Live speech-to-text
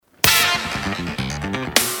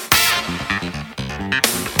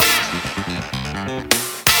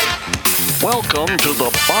Welcome to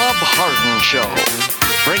the Bob Harden Show,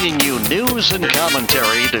 bringing you news and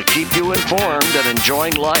commentary to keep you informed and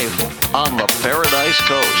enjoying life on the Paradise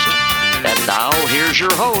Coast. And now, here's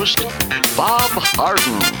your host, Bob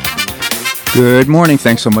Harden. Good morning.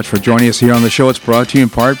 Thanks so much for joining us here on the show. It's brought to you in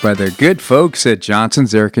part by the good folks at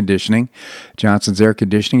Johnson's Air Conditioning. Johnson's Air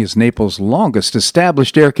Conditioning is Naples' longest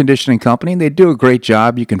established air conditioning company, and they do a great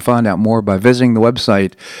job. You can find out more by visiting the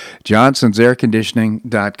website,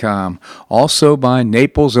 johnsonsairconditioning.com. Also by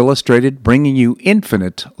Naples Illustrated, bringing you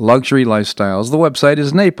infinite luxury lifestyles. The website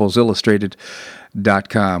is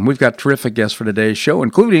naplesillustrated.com. We've got terrific guests for today's show,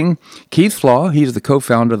 including Keith Flaw. He's the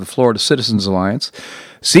co-founder of the Florida Citizens Alliance.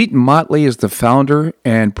 Seton Motley is the founder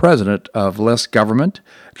and president of Less Government.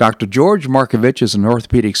 Dr. George Markovich is an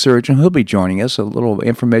orthopedic surgeon. He'll be joining us. A little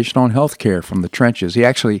information on health care from the trenches. He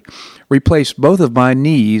actually replaced both of my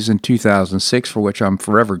knees in 2006, for which I'm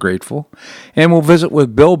forever grateful. And we'll visit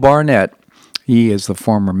with Bill Barnett. He is the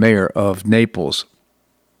former mayor of Naples.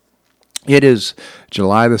 It is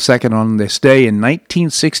July the 2nd. On this day in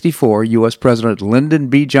 1964, U.S. President Lyndon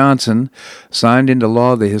B. Johnson signed into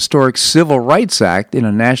law the historic Civil Rights Act in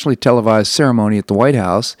a nationally televised ceremony at the White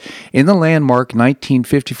House. In the landmark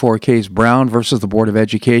 1954 case Brown versus the Board of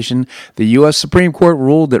Education, the U.S. Supreme Court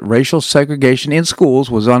ruled that racial segregation in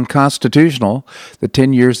schools was unconstitutional. The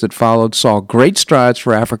 10 years that followed saw great strides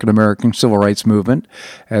for African-American civil rights movement,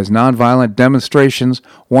 as nonviolent demonstrations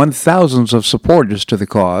won thousands of supporters to the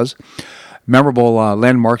cause. Memorable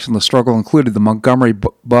landmarks in the struggle included the Montgomery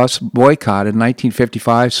bus boycott in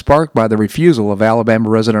 1955, sparked by the refusal of Alabama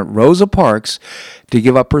resident Rosa Parks to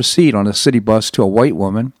give up her seat on a city bus to a white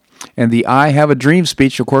woman, and the I Have a Dream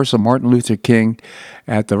speech, of course, of Martin Luther King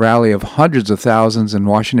at the rally of hundreds of thousands in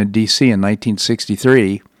Washington, D.C. in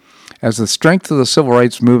 1963. As the strength of the civil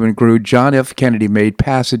rights movement grew, John F. Kennedy made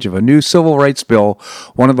passage of a new civil rights bill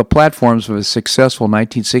one of the platforms of his successful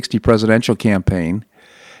 1960 presidential campaign.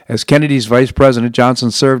 As Kennedy's vice president, Johnson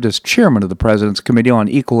served as chairman of the President's Committee on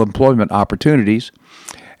Equal Employment Opportunities.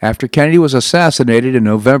 After Kennedy was assassinated in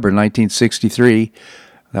November 1963,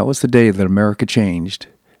 that was the day that America changed.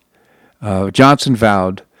 Johnson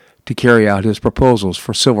vowed to carry out his proposals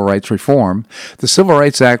for civil rights reform. The Civil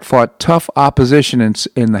Rights Act fought tough opposition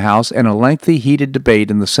in the House and a lengthy, heated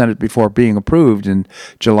debate in the Senate before being approved in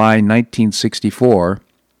July 1964.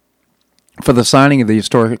 For the signing of the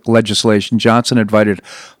historic legislation, Johnson invited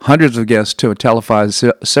hundreds of guests to a televised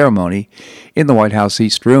ceremony in the White House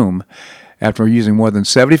East Room. After using more than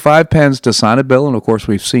 75 pens to sign a bill, and of course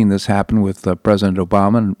we've seen this happen with President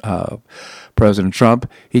Obama and President Trump,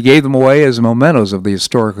 he gave them away as mementos of the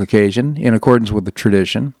historic occasion in accordance with the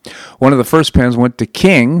tradition. One of the first pens went to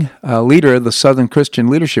King, a leader of the Southern Christian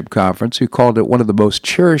Leadership Conference, who called it one of the most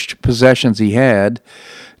cherished possessions he had.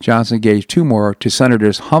 Johnson gave two more to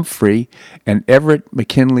Senators Humphrey and Everett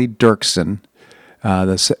McKinley Dirksen,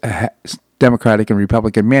 the Democratic and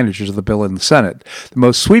Republican managers of the bill in the Senate. The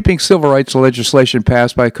most sweeping civil rights legislation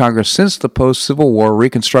passed by Congress since the post-Civil War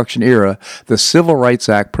Reconstruction era, the Civil Rights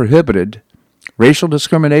Act prohibited racial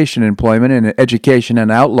discrimination in employment and education and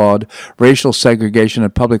outlawed racial segregation in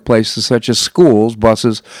public places such as schools,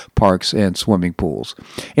 buses, parks, and swimming pools.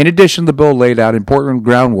 In addition, the bill laid out important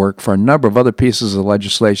groundwork for a number of other pieces of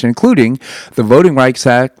legislation, including the Voting Rights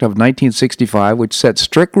Act of 1965, which set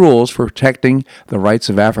strict rules for protecting the rights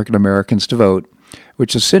of African Americans to vote,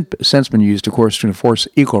 which has since been used, of course, to enforce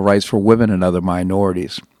equal rights for women and other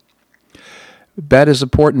minorities. That is an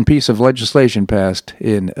important piece of legislation passed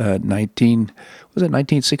in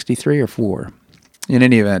 1963 or 4? In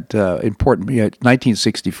any event,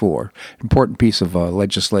 1964, important piece of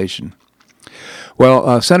legislation.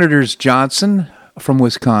 Well, Senators Johnson from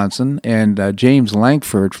Wisconsin and James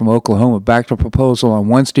Lankford from Oklahoma backed a proposal on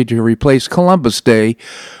Wednesday to replace Columbus Day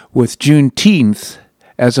with Juneteenth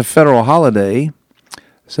as a federal holiday.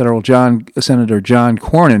 Senator John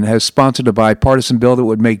Cornyn has sponsored a bipartisan bill that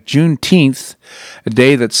would make Juneteenth a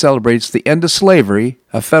day that celebrates the end of slavery,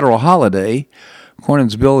 a federal holiday.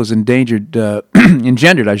 Cornyn's bill has engendered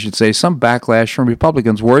some backlash from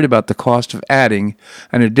Republicans worried about the cost of adding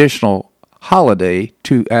an additional holiday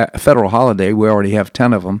to a federal holiday. We already have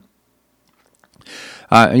 10 of them.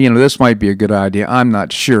 This might be a good idea. I'm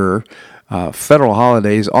not sure. Federal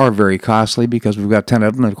holidays are very costly because we've got 10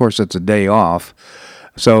 of them. And of course, it's a day off.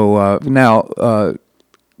 So now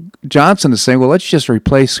Johnson is saying, well, let's just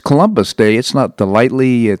replace Columbus Day. It's not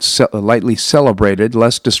it's lightly celebrated,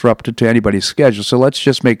 less disruptive to anybody's schedule. So let's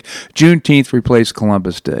just make Juneteenth replace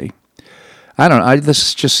Columbus Day. I don't know.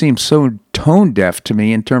 This just seems so tone deaf to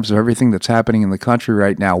me in terms of everything that's happening in the country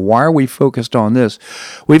right now. Why are we focused on this?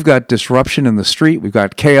 We've got disruption in the street. We've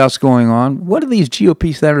got chaos going on. What are these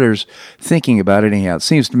GOP senators thinking about anyhow? It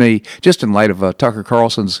seems to me, just in light of Tucker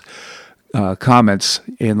Carlson's comments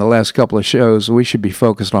in the last couple of shows, we should be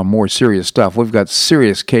focused on more serious stuff. We've got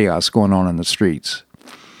serious chaos going on in the streets.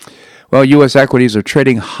 Well, U.S. equities are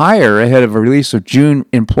trading higher ahead of a release of June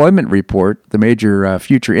employment report. The major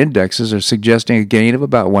future indexes are suggesting a gain of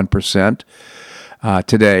about 1%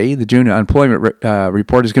 today. The June unemployment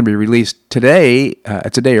report is going to be released today.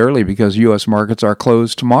 It's a day early because U.S. markets are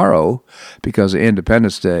closed tomorrow because of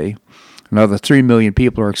Independence Day. Another 3 million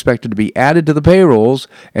people are expected to be added to the payrolls,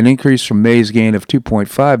 an increase from May's gain of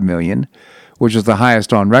 2.5 million, which is the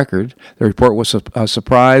highest on record. The report was a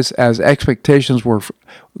surprise as expectations were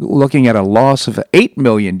looking at a loss of 8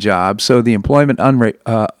 million jobs, so the unemployment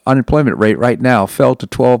rate right now fell to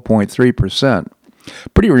 12.3%.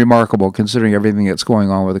 Pretty remarkable considering everything that's going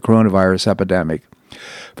on with the coronavirus epidemic.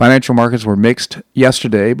 Financial markets were mixed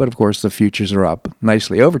yesterday, but of course the futures are up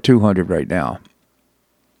nicely, over 200 right now.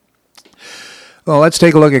 Well, let's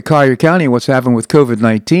take a look at Collier County and what's happened with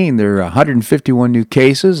COVID-19. There are 151 new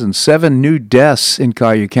cases and 7 new deaths in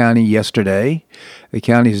Collier County yesterday. The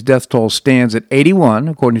county's death toll stands at 81,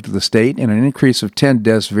 according to the state, and an increase of 10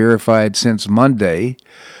 deaths verified since Monday.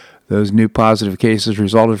 Those new positive cases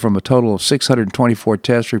resulted from a total of 624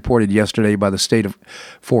 tests reported yesterday by the state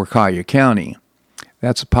for Collier County.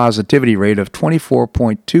 That's a positivity rate of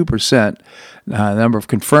 24.2%. The number of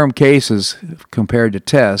confirmed cases compared to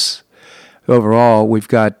tests. Overall, we've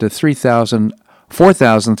got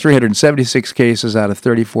 4,376 cases out of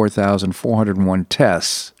 34,401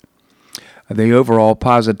 tests. The overall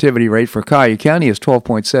positivity rate for Collier County is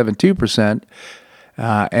 12.72%,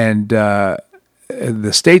 and the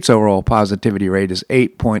state's overall positivity rate is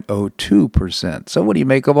 8.02%. So what do you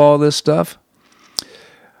make of all this stuff?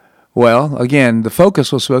 Well, again, the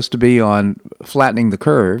focus was supposed to be on flattening the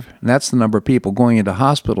curve, and that's the number of people going into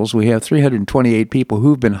hospitals. We have 328 people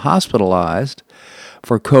who've been hospitalized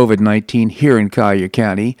for COVID-19 here in Collier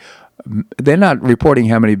County. They're not reporting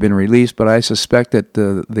how many have been released, but I suspect that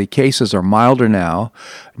the cases are milder now.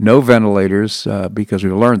 No ventilators, because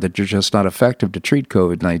we've learned that they're just not effective to treat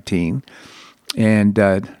COVID-19.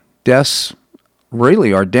 And deaths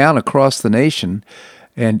really are down across the nation.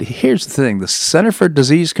 And here's the thing, the Center for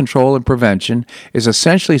Disease Control and Prevention is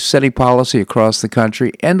essentially setting policy across the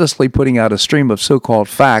country, endlessly putting out a stream of so-called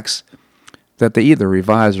facts that they either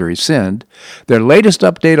revise or rescind. Their latest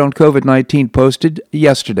update on COVID-19 posted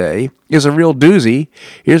yesterday is a real doozy.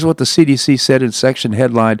 Here's what the CDC said in section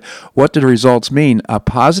headlined, "What do the results mean? A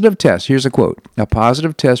positive test," here's a quote, "A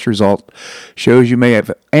positive test result shows you may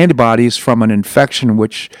have antibodies from an infection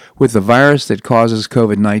with the virus that causes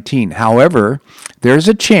COVID-19. However, there's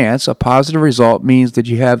a chance a positive result means that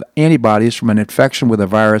you have antibodies from an infection with a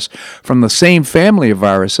virus from the same family of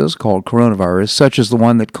viruses called coronavirus, such as the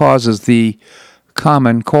one that causes the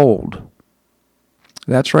common cold."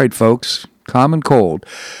 That's right, folks, common cold.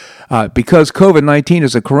 Because COVID-19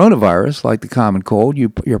 is a coronavirus, like the common cold,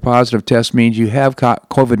 your positive test means you have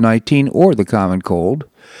COVID-19 or the common cold.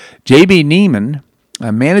 J.B. Neiman,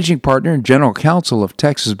 a managing partner and general counsel of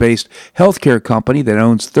Texas-based healthcare company that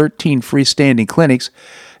owns 13 freestanding clinics,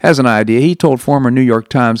 has an idea. He told former New York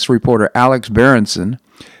Times reporter Alex Berenson,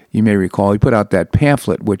 you may recall, he put out that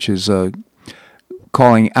pamphlet which is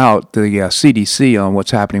calling out the CDC on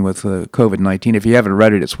what's happening with COVID-19. If you haven't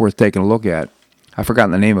read it, it's worth taking a look at. I've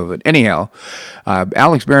forgotten the name of it. Anyhow,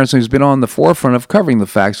 Alex Berenson has been on the forefront of covering the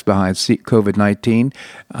facts behind COVID-19.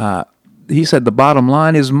 He said the bottom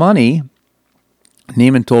line is money.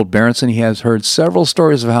 Neiman told Berenson he has heard several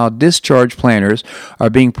stories of how discharge planners are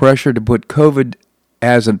being pressured to put COVID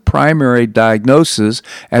as a primary diagnosis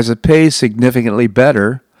as it pays significantly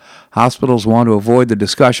better. Hospitals want to avoid the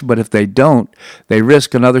discussion, but if they don't, they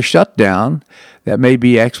risk another shutdown. That may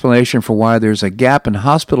be explanation for why there's a gap in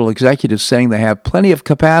hospital executives saying they have plenty of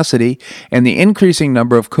capacity and the increasing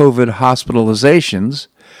number of COVID hospitalizations.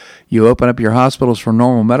 You open up your hospitals for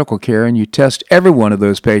normal medical care and you test every one of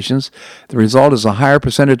those patients. The result is a higher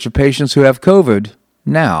percentage of patients who have COVID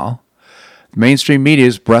now. Mainstream media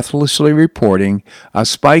is breathlessly reporting a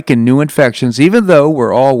spike in new infections, even though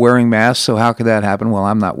we're all wearing masks. So how could that happen? Well,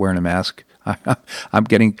 I'm not wearing a mask. I'm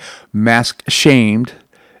getting mask shamed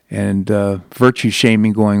and virtue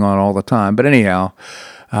shaming going on all the time. But anyhow,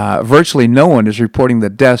 virtually no one is reporting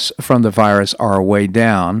that deaths from the virus are way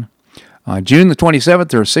down. On June the 27th,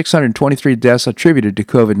 there were 623 deaths attributed to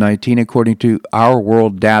COVID-19, according to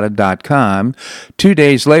OurWorldData.com. 2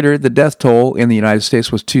 days later, the death toll in the United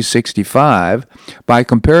States was 265. By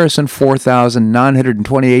comparison,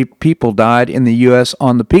 4,928 people died in the U.S.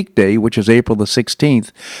 on the peak day, which is April the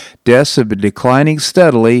 16th. Deaths have been declining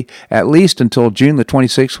steadily, at least until June the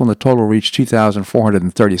 26th, when the total reached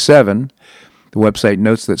 2,437. The website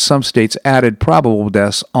notes that some states added probable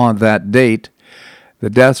deaths on that date. The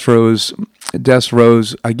deaths rose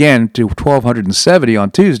again to 1,270 on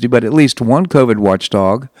Tuesday, but at least one COVID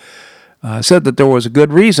watchdog said that there was a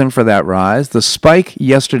good reason for that rise. The spike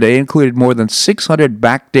yesterday included more than 600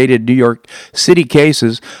 backdated New York City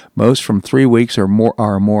cases, most from 3 weeks or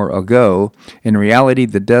more ago. In reality,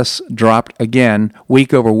 the deaths dropped again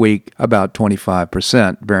week over week, about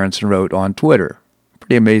 25%, Berenson wrote on Twitter.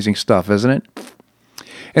 Pretty amazing stuff, isn't it?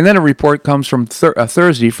 And then a report comes from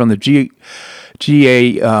Thursday from the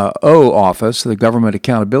GAO office, the Government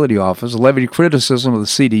Accountability Office, levied criticism of the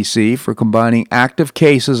CDC for combining active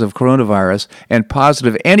cases of coronavirus and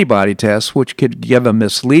positive antibody tests, which could give a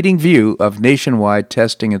misleading view of nationwide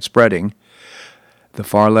testing and spreading. The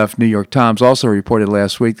far-left New York Times also reported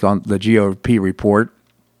last week on the GAO report,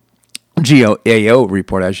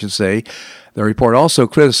 I should say. The report also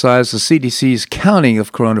criticized the CDC's counting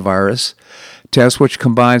of coronavirus tests, which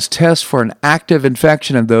combines tests for an active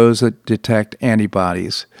infection and those that detect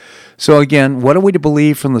antibodies. So again, what are we to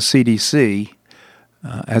believe from the CDC?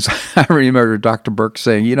 As I remember Dr. Burke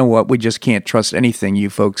saying, you know what, we just can't trust anything you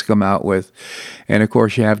folks come out with. And of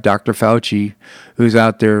course you have Dr. Fauci, who's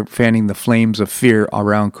out there fanning the flames of fear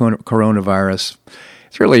around coronavirus.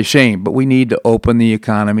 It's really a shame, but we need to open the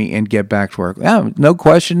economy and get back to work. No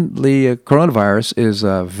question, the coronavirus is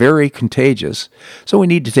very contagious, so we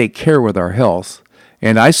need to take care with our health.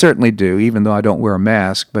 And I certainly do, even though I don't wear a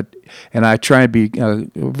mask. And I try and be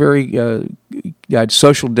very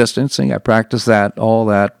social distancing. I practice that, all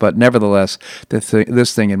that. But nevertheless,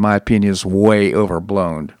 this thing, in my opinion, is way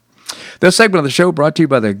overblown. This segment of the show brought to you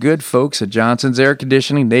by the good folks at Johnson's Air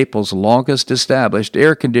Conditioning, Naples' longest established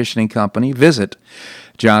air conditioning company. Visit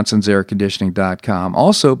johnsonsairconditioning.com.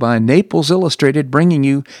 Also by Naples Illustrated, bringing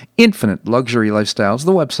you infinite luxury lifestyles.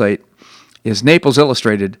 The website is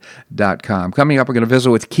naplesillustrated.com. Coming up, we're going to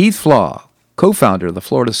visit with Keith Flaugh, co-founder of the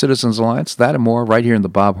Florida Citizens Alliance. That and more right here in The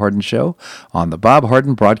Bob Harden Show on the Bob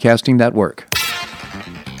Harden Broadcasting Network.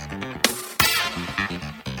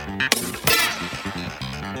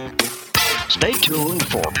 Stay tuned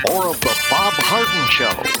for more of The Bob Harden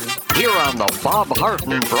Show here on the Bob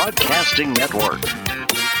Harden Broadcasting Network.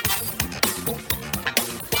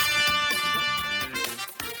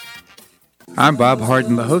 I'm Bob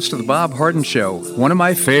Harden, the host of The Bob Harden Show. One of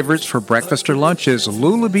my favorites for breakfast or lunch is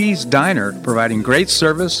Lulabee's Diner, providing great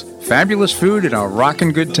service, fabulous food, and a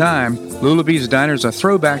rockin' good time. Lulabee's Diner is a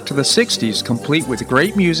throwback to the 60s, complete with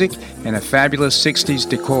great music and a fabulous 60s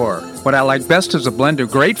decor. What I like best is a blend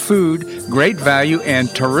of great food, great value, and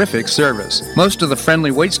terrific service. Most of the friendly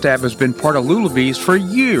waitstaff has been part of Lulabee's for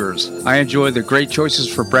years. I enjoy the great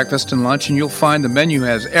choices for breakfast and lunch, and you'll find the menu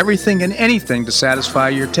has everything and anything to satisfy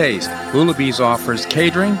your taste. Lulabee's offers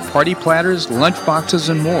catering, party platters, lunch boxes,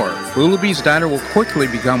 and more. Lulabee's Diner will quickly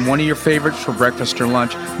become one of your favorites for breakfast or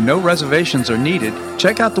lunch. No reservations are needed.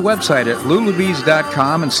 Check out the website at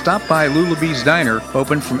lulabees.com and stop by Lulabee's Diner,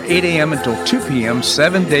 open from 8 a.m. until 2 p.m.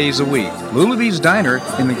 7 days a week. Lulabee's Diner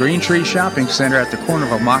in the Green Tree Shopping Center at the corner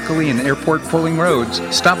of Immokalee and Airport Pulling Roads.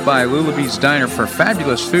 Stop by Lulabee's Diner for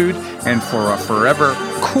fabulous food and for a forever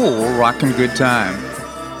cool rockin' good time.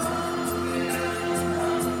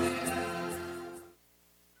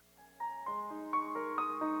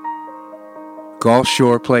 Gulf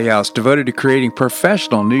Shore Playhouse, devoted to creating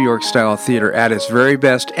professional New York-style theater at its very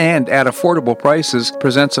best and at affordable prices,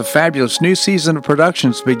 presents a fabulous new season of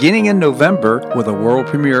productions beginning in November with a world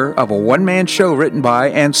premiere of a one-man show written by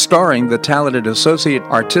and starring the talented Associate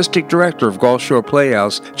Artistic Director of Gulf Shore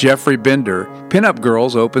Playhouse, Jeffrey Bender. Pinup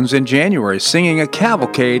Girls opens in January, singing a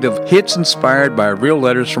cavalcade of hits inspired by real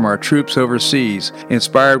letters from our troops overseas.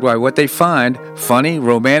 Inspired by what they find funny,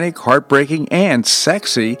 romantic, heartbreaking, and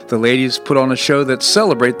sexy, the ladies put on a show that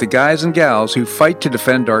celebrate the guys and gals who fight to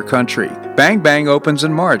defend our country. Bang Bang opens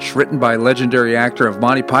in March, written by legendary actor of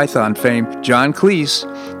Monty Python fame, John Cleese.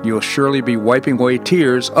 You'll surely be wiping away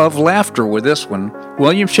tears of laughter with this one.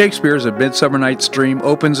 William Shakespeare's A Midsummer Night's Dream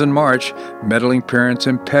opens in March. Meddling parents,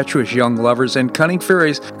 impetuous young lovers, and cunning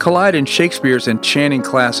fairies collide in Shakespeare's enchanting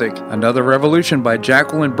classic. Another Revolution by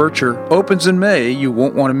Jacqueline Burcher opens in May. You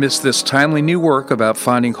won't want to miss this timely new work about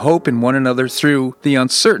finding hope in one another through the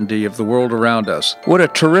uncertainty of the world around around us. What a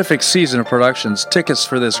terrific season of productions. Tickets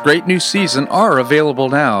for this great new season are available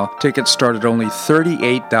now. Tickets start at only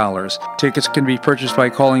 $38. Tickets can be purchased by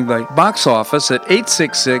calling the box office at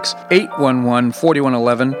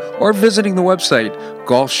 866-811-4111 or visiting the website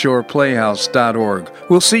gulfshoreplayhouse.org.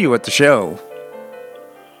 We'll see you at the show.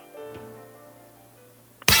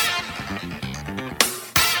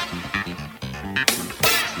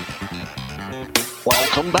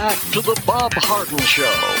 Welcome back to the Bob Harden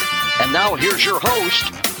Show. And now here's your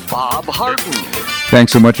host, Bob Harden.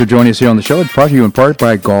 Thanks so much for joining us here on the show. It's brought to you in part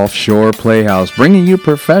by Gulf Shore Playhouse, bringing you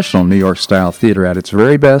professional New York-style theater at its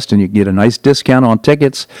very best, and you can get a nice discount on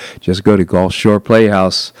tickets. Just go to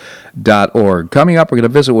gulfshoreplayhouse.org. Coming up, we're going to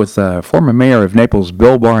visit with former mayor of Naples,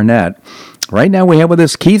 Bill Barnett. Right now we have with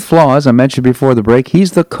us Keith Flaw, as I mentioned before the break.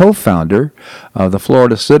 He's the co-founder of the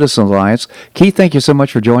Florida Citizens Alliance. Keith, thank you so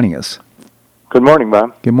much for joining us. Good morning,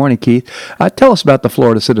 Bob. Good morning, Keith. Tell us about the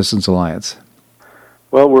Florida Citizens Alliance.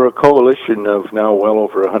 Well, we're a coalition of now well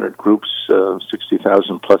over 100 groups,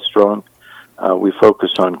 60,000 plus strong. We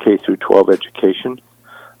focus on K through 12 education.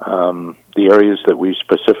 The areas that we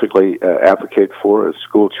specifically advocate for is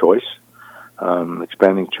school choice,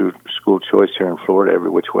 expanding to school choice here in Florida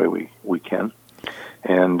every which way we can,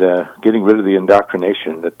 and getting rid of the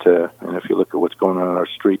indoctrination that, and if you look at what's going on our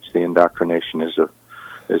streets, the indoctrination is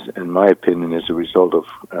in my opinion, is a result of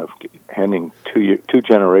handing two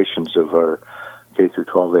generations of our K through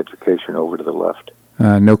 12 education over to the left.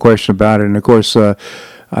 No question about it. And of course, the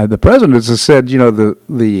president has said,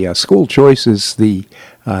 the school choice is the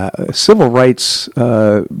civil rights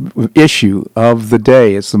issue of the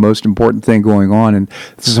day. It's the most important thing going on. And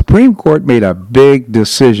the Supreme Court made a big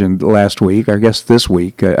decision last week, I guess this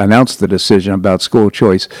week, announced the decision about school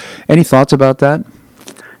choice. Any thoughts about that?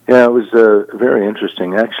 Yeah, it was very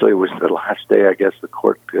interesting. Actually, it was the last day, I guess, the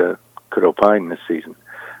court could opine this season.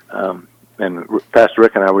 And Pastor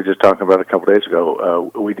Rick and I were just talking about it a couple of days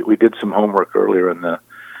ago. We did some homework earlier in the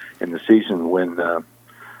season when the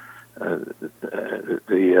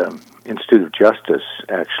Institute of Justice,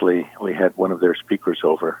 actually, we had one of their speakers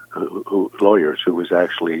over, lawyers, who was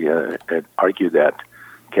actually had argued that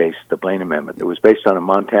case, the Blaine Amendment. It was based on a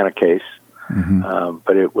Montana case,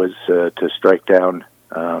 but it was to strike down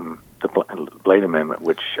the Blaine Amendment,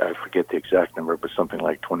 which I forget the exact number, but something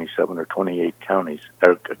like 27 or 28 counties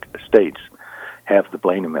or states have the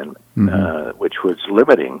Blaine Amendment, which was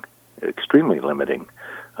limiting, extremely limiting,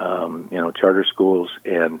 charter schools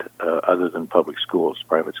and other than public schools,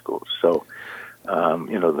 private schools. So,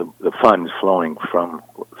 the funds flowing from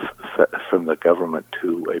the government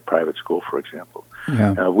to a private school, for example.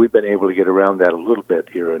 Yeah. We've been able to get around that a little bit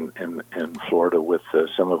here in Florida with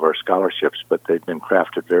some of our scholarships, but they've been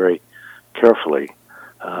crafted very carefully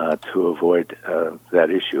to avoid that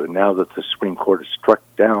issue. And now that the Supreme Court has struck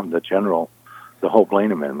down the whole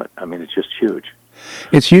Blaine Amendment, I mean, it's just huge.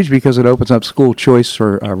 It's huge because it opens up school choice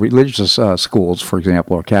for religious schools, for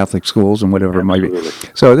example, or Catholic schools and whatever Absolutely. It might be.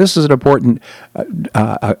 So this is an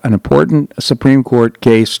important Supreme Court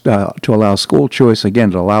case to allow school choice,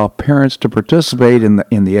 again, to allow parents to participate in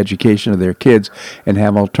the education of their kids and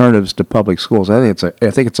have alternatives to public schools. I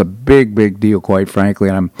think it's a big deal, quite frankly,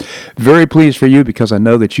 and I'm very pleased for you because I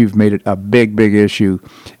know that you've made it a big issue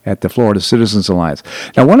at the Florida Citizens Alliance.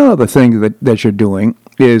 Now, one other thing that you're doing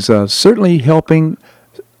is certainly helping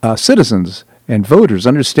citizens and voters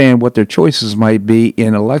understand what their choices might be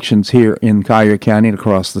in elections here in Collier County and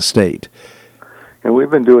across the state. And we've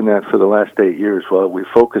been doing that for the last 8 years. Well, we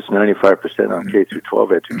focus 95% on K through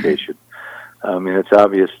 12 education. I mean, it's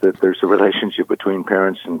obvious that there's a relationship between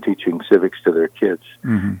parents and teaching civics to their kids.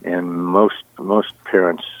 And most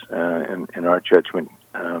parents, in our judgment,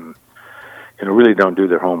 really don't do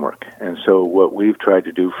their homework. And so what we've tried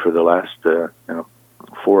to do for the last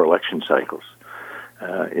 4 election cycles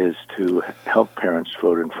is to help parents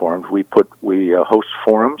vote informed. We host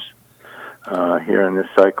forums here in this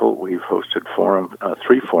cycle. We've hosted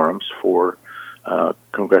 3 forums for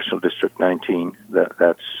Congressional District 19.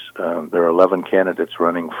 There are 11 candidates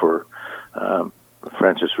running for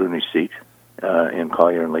Francis Rooney's seat in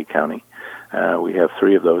Collier and Lee County. We have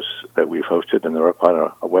 3 of those that we've hosted, and they're up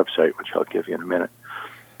on a website, which I'll give you in a minute.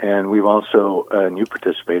 And we've also, and you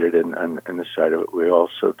participated in this side of it, we've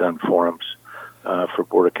also done forums for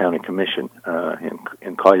Board of County Commission.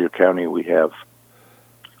 In Collier County, we have,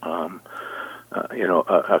 a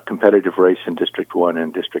competitive race in District 1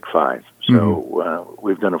 and District 5. So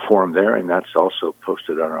we've done a forum there, and that's also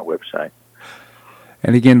posted on our website.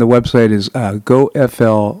 And again, the website is goflca.com,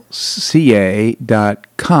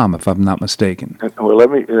 if I'm not mistaken. Well, let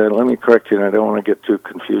me correct you, and I don't want to get too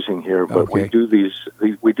confusing here, but Okay. we do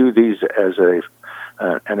these as a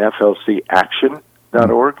an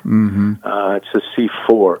FLCaction.org. It's a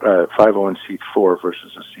C4, 501c4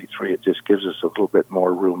 versus a C3. It just gives us a little bit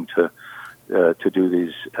more room to do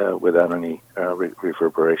these without any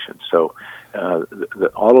reverberation. So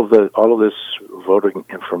all of this voting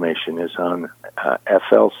information is on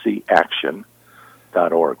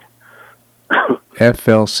FLCaction.org.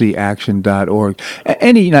 FLCaction.org.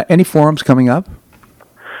 Any forums coming up?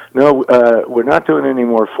 No, we're not doing any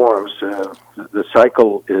more forums. The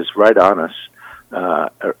cycle is right on us.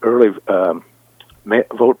 Early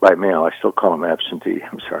vote by mail. I still call them absentee.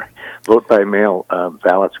 I'm sorry. Vote by mail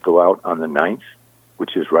ballots go out on the 9th,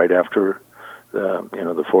 which is right after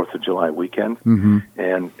the 4th of July weekend.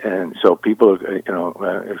 And so people,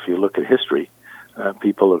 if you look at history, a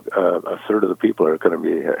third of the people are going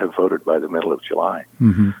to have voted by the middle of July.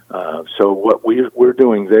 So what we're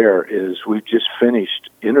doing there is we've just finished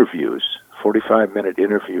interviews, 45-minute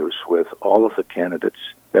interviews with all of the candidates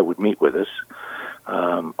that would meet with us.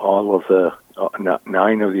 All of the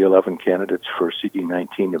 9 of the 11 candidates for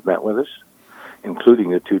CD19 have met with us,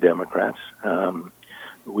 including the 2 Democrats.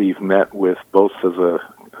 We've met with both of the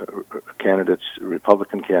candidates,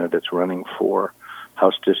 Republican candidates running for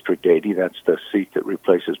House District 80. That's the seat that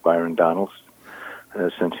replaces Byron Donalds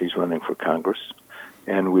since he's running for Congress.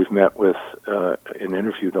 And we've met with and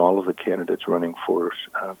interviewed all of the candidates running for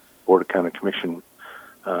Board of County Commission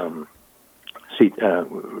seat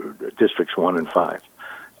districts 1 and 5.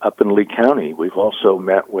 Up in Lee County, we've also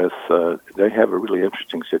met with. They have a really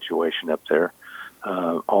interesting situation up there.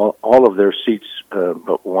 All of their seats,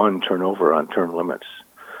 but one, turn over on term limits.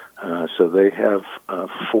 So they have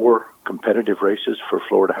 4 competitive races for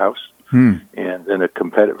Florida House, and then a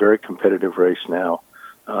very competitive race now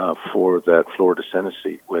for that Florida Senate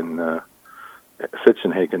seat when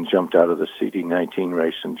Fitzenhagen jumped out of the CD19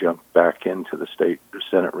 race and jumped back into the state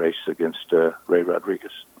Senate race against Ray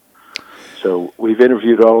Rodriguez. So we've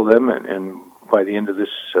interviewed all of them, and by the end of this,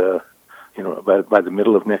 by the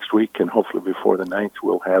middle of next week, and hopefully before the 9th,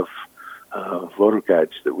 we'll have voter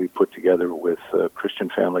guides that we put together with Christian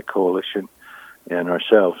Family Coalition and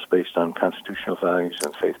ourselves based on constitutional values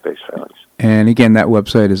and faith-based values. And again, that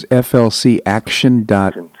website is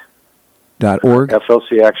flcaction.org.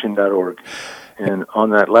 FLCaction.org. And on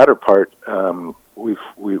that latter part, we've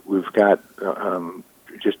got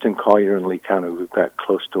just in Collier and Lee County, we've got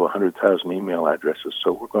close to 100,000 email addresses.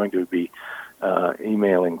 So we're going to be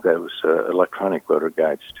emailing those electronic voter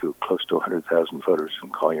guides to close to 100,000 voters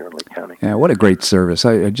in Collier and Lee County. Yeah, what a great service.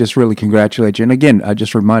 I just really congratulate you. And again, I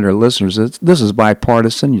just remind our listeners that this is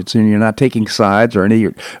bipartisan. You're not taking sides or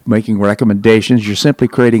you're making recommendations. You're simply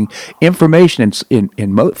creating information.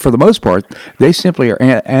 For the most part, they simply are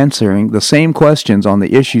answering the same questions on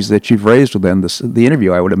the issues that you've raised with them. The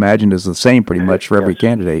interview, I would imagine, is the same pretty much for every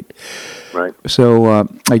candidate. Right. So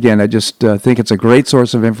again, I just think it's a great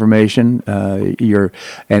source of information.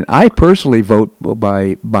 And I personally vote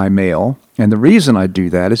by mail, and the reason I do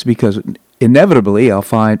that is because inevitably I'll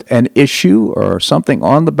find an issue or something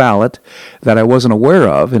on the ballot that I wasn't aware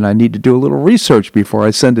of, and I need to do a little research before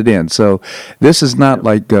I send it in. So this is not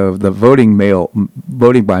like the voting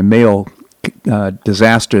by mail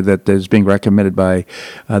disaster that is being recommended by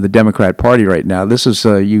the Democrat Party right now. This is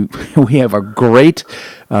we have a great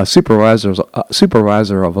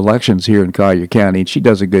supervisor of elections here in Collier County, and she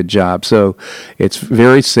does a good job. So it's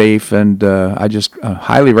very safe, and I just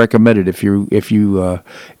highly recommend it if you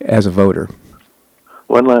as a voter.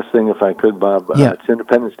 One last thing, if I could, Bob. Yeah. It's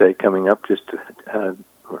Independence Day coming up just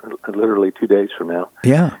literally 2 days from now.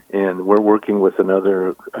 Yeah. And we're working with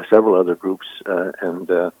several other groups and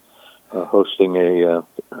hosting a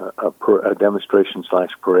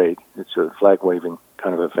demonstration/parade. It's a flag-waving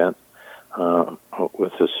kind of event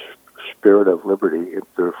with the spirit of liberty.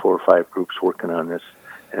 There are 4 or 5 groups working on this,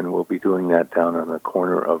 and we'll be doing that down on the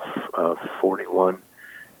corner of 41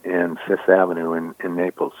 and 5th Avenue in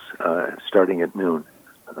Naples, starting at noon.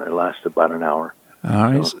 It lasts about an hour.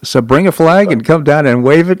 All right. So bring a flag and come down and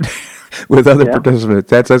wave it with other participants.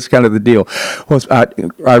 That's kind of the deal. Well,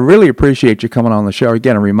 I really appreciate you coming on the show.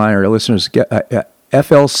 Again, a reminder, listeners,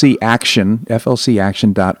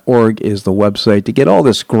 FLCaction.org is the website to get all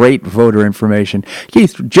this great voter information.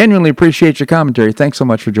 Keith, genuinely appreciate your commentary. Thanks so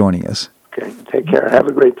much for joining us. Okay, take care. Have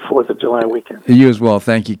a great 4th of July weekend. You as well.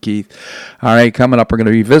 Thank you, Keith. All right, coming up, we're going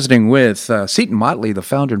to be visiting with Seton Motley, the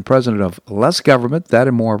founder and president of Less Government. That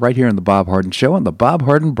and more right here on The Bob Harden Show on the Bob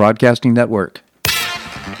Harden Broadcasting Network.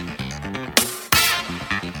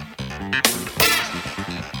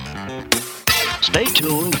 Stay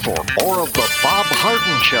tuned for more of The Bob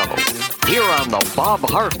Harden Show here on the Bob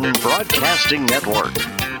Harden Broadcasting Network.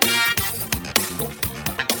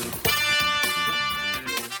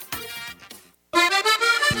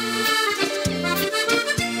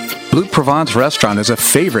 Blue Provence Restaurant is a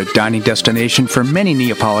favorite dining destination for many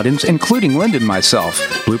Neapolitans, including Linda and myself.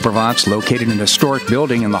 Blue Provence, located in a historic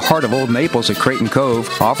building in the heart of Old Naples at Creighton Cove,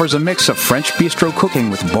 offers a mix of French bistro cooking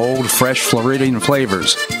with bold, fresh Floridian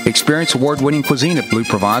flavors. Experience award-winning cuisine at Blue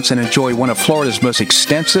Provence and enjoy one of Florida's most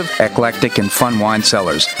extensive, eclectic, and fun wine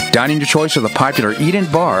cellars. Dining your choice of the popular Eden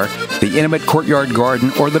Bar, the intimate Courtyard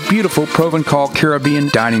Garden, or the beautiful Provencal Caribbean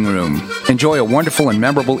Dining Room. Enjoy a wonderful and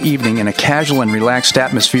memorable evening in a casual and relaxed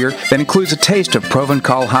atmosphere that includes a taste of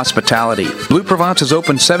Provencal hospitality. Blue Provence is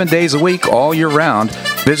open 7 days a week, all year round.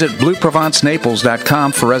 Visit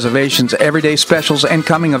BlueProvenceNaples.com for reservations, everyday specials, and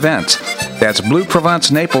coming events. That's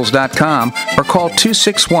BlueProvenceNaples.com or call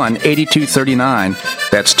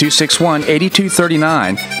 261-8239. That's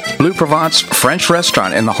 261-8239. Blue Provence French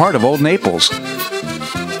Restaurant in the heart of Old Naples.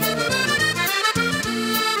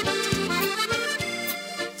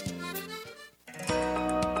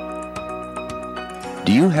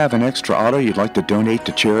 Do you have an extra auto you'd like to donate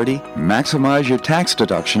to charity? Maximize your tax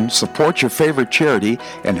deduction, support your favorite charity,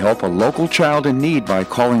 and help a local child in need by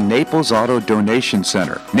calling Naples Auto Donation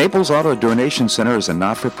Center. Naples Auto Donation Center is a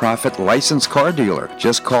not-for-profit licensed car dealer.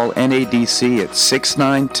 Just call NADC at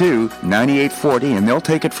 692-9840 and they'll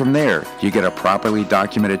take it from there. You get a properly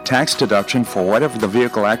documented tax deduction for whatever the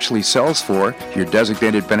vehicle actually sells for. Your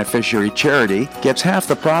designated beneficiary charity gets half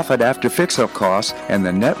the profit after fix-up costs, and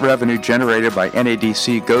the net revenue generated by NADC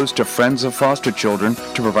goes to Friends of Foster Children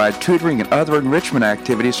to provide tutoring and other enrichment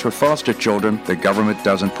activities for foster children the government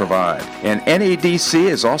doesn't provide. And NADC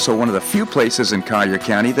is also one of the few places in Collier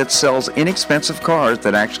County that sells inexpensive cars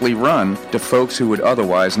that actually run to folks who would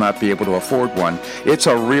otherwise not be able to afford one. It's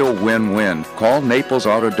a real win-win. Call Naples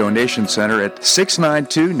Auto Donation Center at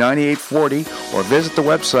 692-9840 or visit the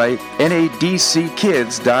website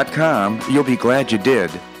nadckids.com. You'll be glad you did.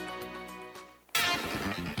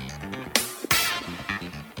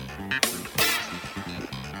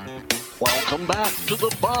 Welcome back to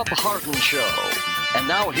the Bob Harden Show. And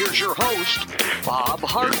now here's your host, Bob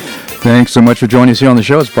Harden. Thanks so much for joining us here on the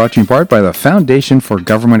show. It's brought to you in part by the Foundation for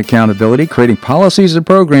Government Accountability, creating policies and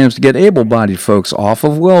programs to get able-bodied folks off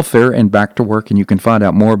of welfare and back to work. And you can find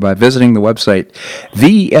out more by visiting the website,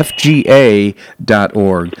 thefga.org.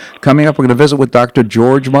 Coming up, we're going to visit with Dr.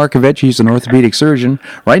 George Markovich. He's an orthopedic surgeon.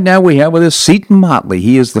 Right now, we have with us Seton Motley.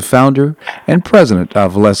 He is the founder and president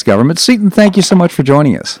of Less Government. Seton, thank you so much for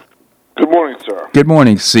joining us. Good morning, sir. Good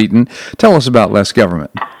morning, Seton. Tell us about Less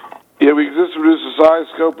Government. Yeah, we exist to reduce the size,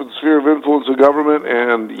 scope, and sphere of influence of government,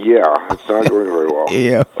 and it's not going very well.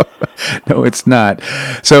 Yeah, no, it's not.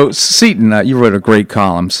 So, Seton, you wrote a great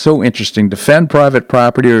column. So interesting. Defend private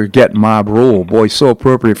property or get mob rule. Boy, so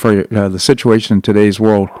appropriate for the situation in today's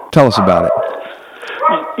world. Tell us about it.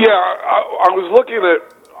 Yeah, I was looking at,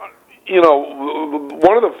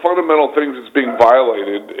 one of the fundamental things that's being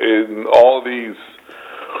violated in all of these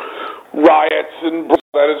riots, and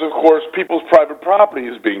that is, of course, people's private property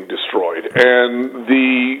is being destroyed, and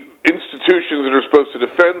the institutions that are supposed to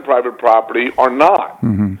defend private property are not.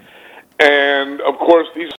 Mm-hmm. And of course,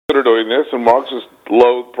 these that are doing this, and Marxists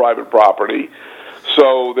loathe private property,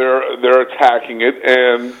 so they're attacking it,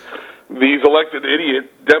 and these elected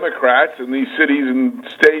idiot Democrats in these cities and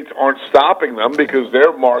states aren't stopping them because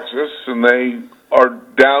they're Marxists and they are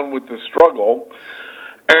down with the struggle.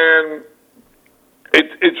 And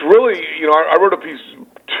it's really, I wrote a piece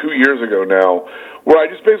 2 years ago now where I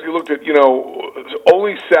just basically looked at,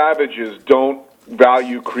 only savages don't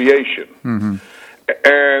value creation. Mm-hmm.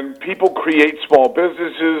 And people create small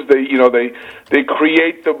businesses. They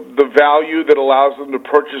create the value that allows them to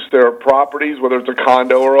purchase their properties, whether it's a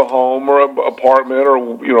condo or a home or an apartment or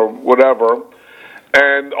whatever.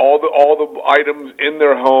 And all the items in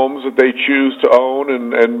their homes that they choose to own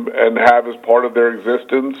and have as part of their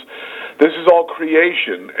existence. This is all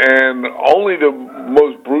creation, and only the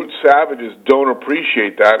most brute savages don't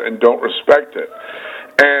appreciate that and don't respect it.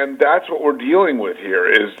 And that's what we're dealing with here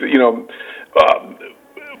is,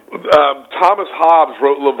 Thomas Hobbes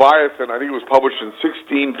wrote Leviathan. I think it was published in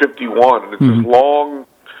 1651, and it's this long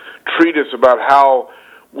treatise about how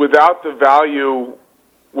without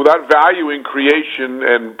valuing creation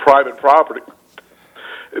and private property,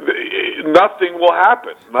 nothing will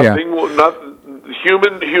happen.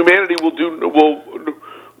 Humanity will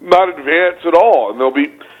not advance at all, and they'll be,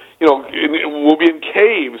 we'll be in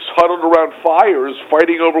caves, huddled around fires,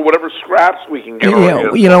 fighting over whatever scraps we can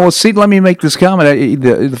get. See, let me make this comment.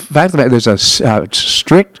 The fact that there's a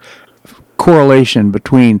strict correlation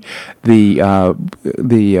between the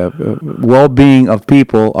well-being of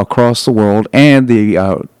people across the world and the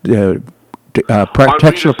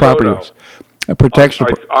protection of property. A protection.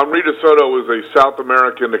 Henri de Soto was a South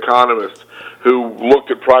American economist who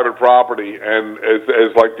looked at private property and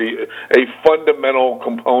as like a fundamental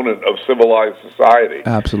component of civilized society.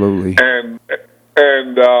 Absolutely. And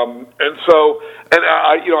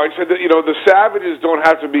I said that the savages don't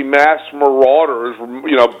have to be mass marauders,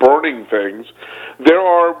 burning things. There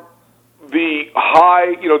are the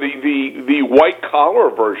high, the white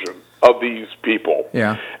collar version of these people.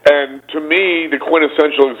 Yeah. And to me, the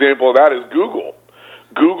quintessential example of that is Google.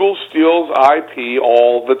 Google steals IP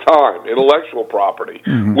all the time, intellectual property,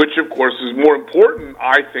 which, of course, is more important,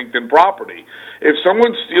 I think, than property. If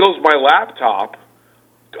someone steals my laptop,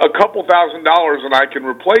 a couple $1,000s and I can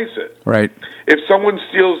replace it. Right. If someone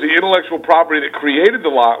steals the intellectual property that created the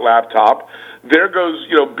laptop, there goes,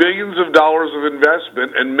 billions of dollars of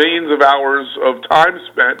investment and millions of hours of time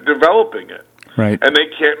spent developing it. Right. And they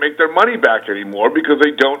can't make their money back anymore because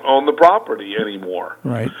they don't own the property anymore.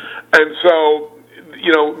 Right. And so,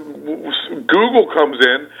 Google comes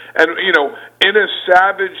in, and, in a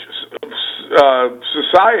savage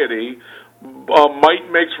society, might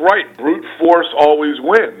makes right. Brute force always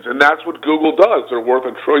wins, and that's what Google does. They're worth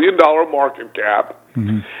 $1 trillion market cap,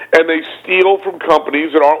 and they steal from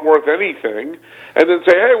companies that aren't worth anything, and then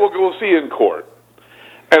say, "Hey, we'll see you in court."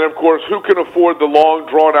 And of course, who can afford the long,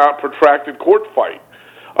 drawn-out, protracted court fight?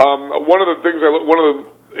 One of the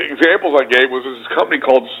examples I gave was this company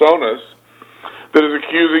called Sonos that is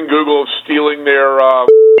accusing Google of stealing their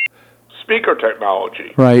speaker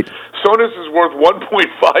technology. Right. Sonos is worth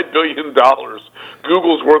 $1.5 billion.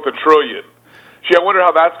 Google's worth $1 trillion. Gee, I wonder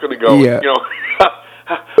how that's going to go. Yeah.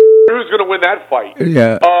 Who's going to win that fight?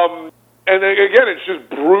 Yeah. And again, it's just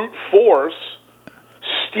brute force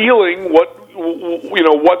stealing what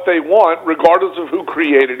they want, regardless of who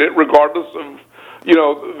created it, regardless of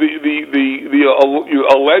the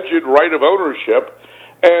alleged right of ownership,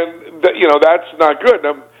 and that's not good.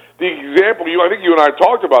 Now, the example I think you and I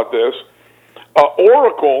talked about this.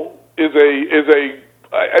 Oracle is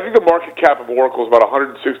I think the market cap of Oracle is about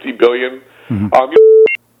 $160 billion.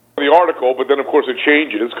 The article, but then of course it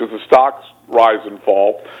changes because the stocks rise and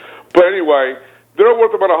fall. But anyway, they're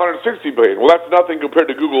worth about $160 billion. Well, that's nothing compared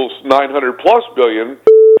to Google's $900+ billion.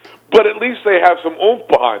 But at least they have some oomph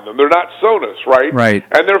behind them. They're not Sonos, right? Right.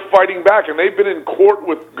 And they're fighting back, and they've been in court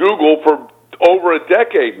with Google for over a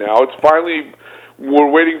decade now. It's finally, we're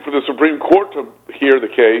waiting for the Supreme Court to hear the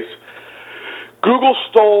case. Google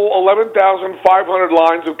stole 11,500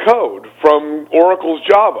 lines of code from Oracle's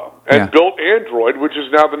Java and built Android, which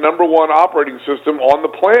is now the -- operating system on the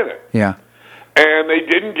planet. Yeah. And they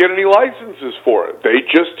didn't get any licenses for it. They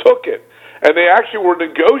just took it. And they actually were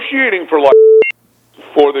negotiating for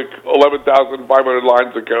the 11,500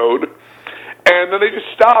 lines of code. And then they just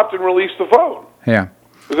stopped and released the phone. Yeah.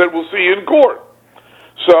 They said, "We'll see you in court."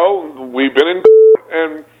 So we've been in court,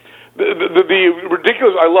 and the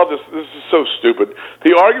ridiculous, I love this. This is so stupid.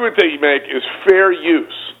 The argument that you make is fair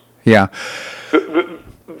use. Yeah.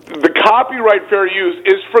 The copyright fair use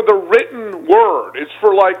is for the written word. It's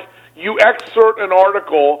for you excerpt an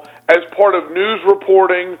article as part of news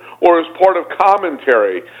reporting or as part of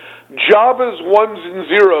commentary. Java's ones and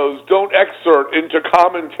zeros don't excerpt into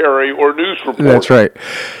commentary or news reporting. That's right.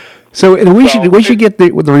 So we should get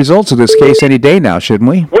the results of this case any day now, shouldn't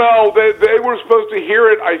we? Well, they were supposed to hear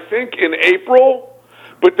it, I think, in April,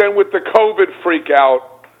 but then with the COVID freak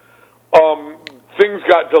out, things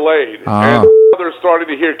got delayed, and they're starting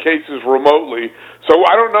to hear cases remotely. So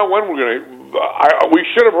I don't know when we're going to. We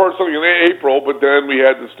should have heard something in April, but then we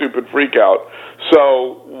had the stupid freak out.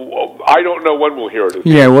 So I don't know when we'll hear it.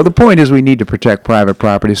 Yeah, well, the point is we need to protect private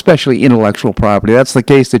property, especially intellectual property. That's the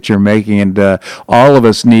case that you're making, and all of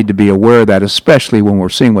us need to be aware of that, especially when we're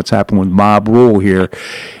seeing what's happened with mob rule here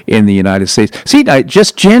in the United States. See, I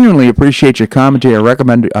just genuinely appreciate your commentary. I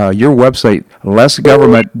recommend your website,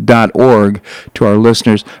 lessgovernment.org, to our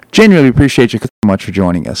listeners. Genuinely appreciate you so much for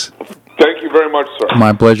joining us. Thank you very much, sir.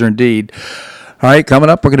 My pleasure indeed. All right, coming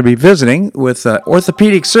up, we're going to be visiting with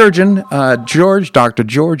orthopedic surgeon Dr. George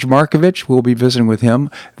Markovich. We'll be visiting with him.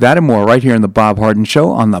 That and more right here in the Bob Harden Show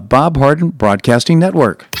on the Bob Harden Broadcasting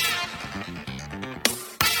Network.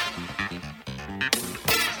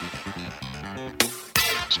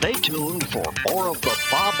 Stay tuned for more of the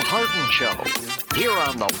Bob Harden Show here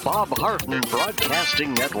on the Bob Harden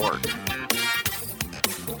Broadcasting Network.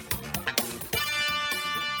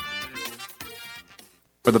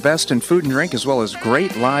 For the best in food and drink as well as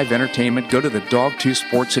great live entertainment, go to the Dogtooth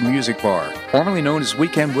Sports and Music Bar. Formerly known as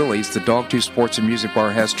Weekend Willie's, the Dogtooth Sports and Music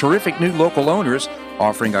Bar has terrific new local owners,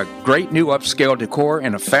 offering a great new upscale decor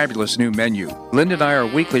and a fabulous new menu. Linda and I are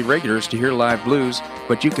weekly regulars to hear live blues,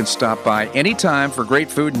 but you can stop by anytime for great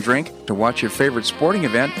food and drink, to watch your favorite sporting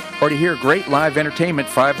event, or to hear great live entertainment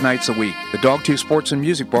 5 nights a week. The Dogtooth Sports and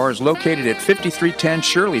Music Bar is located at 5310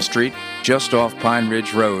 Shirley Street, just off Pine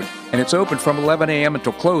Ridge Road, and it's open from 11 a.m.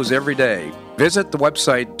 until close every day. Visit the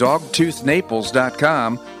website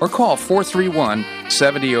dogtoothnaples.com or call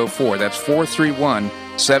 431-7004. That's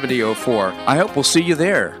 431-7004. I hope we'll see you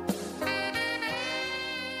there.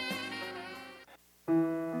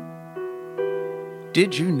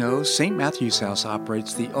 Did you know St. Matthew's House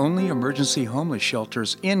operates the only emergency homeless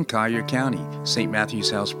shelters in Collier County? St. Matthew's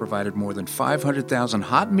House provided more than 500,000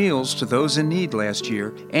 hot meals to those in need last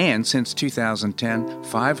year, and since 2010,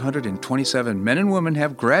 527 men and women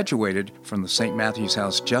have graduated from the St. Matthew's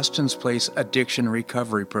House Justin's Place Addiction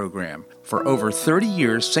Recovery Program. For over 30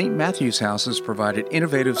 years, St. Matthew's House has provided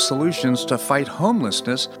innovative solutions to fight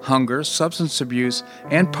homelessness, hunger, substance abuse,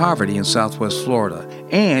 and poverty in Southwest Florida.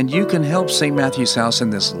 And you can help St. Matthew's House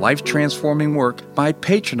in this life-transforming work by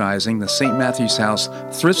patronizing the St. Matthew's House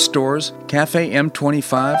thrift stores, Cafe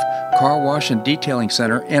M25, car wash and detailing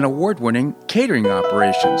center, and award-winning catering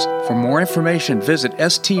operations. For more information, visit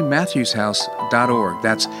stmatthewshouse.org.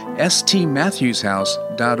 That's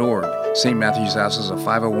stmatthewshouse.org. St. Matthew's House is a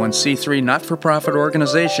 501c3 not-for-profit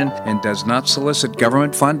organization and does not solicit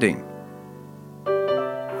government funding.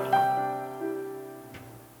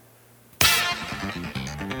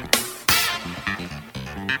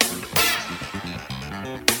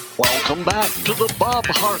 Welcome back to the Bob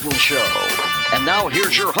Harden Show. And now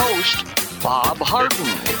here's your host, Bob Harden.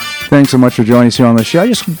 Thanks so much for joining us here on the show. I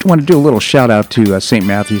just want to do a little shout out to St.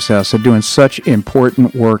 Matthew's House. They're doing such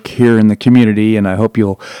important work here in the community, and I hope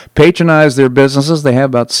you'll patronize their businesses. They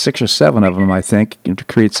have about 6 or 7 of them, I think, to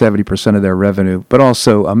create 70% of their revenue. But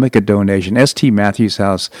also make a donation,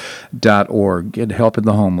 stmatthewshouse.org, get helping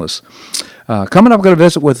the homeless. Coming up, we're going to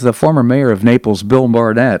visit with the former mayor of Naples, Bill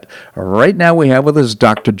Barnett. Right now we have with us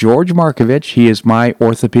Dr. George Markovich. He is my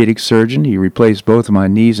orthopedic surgeon. He replaced both of my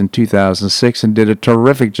knees in 2006 and did a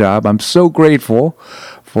terrific job. I'm so grateful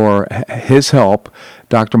for his help.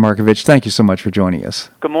 Dr. Markovich, thank you so much for joining us.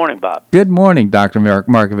 Good morning, Bob. Good morning, Dr.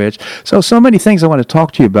 Markovich. So many things I want to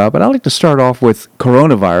talk to you about, but I'd like to start off with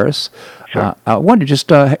coronavirus. Sure. I wonder just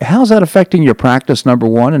how's that affecting your practice, number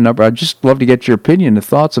one, and I'd just love to get your opinion and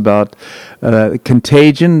thoughts about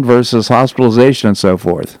contagion versus hospitalization and so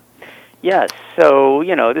forth. Yes. So,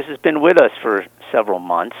 this has been with us for several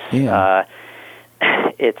months. Yeah.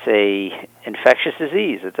 It's a infectious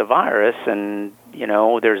disease. It's a virus, and,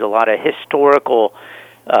 there's a lot of historical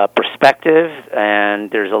perspective, and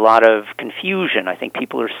there's a lot of confusion. I think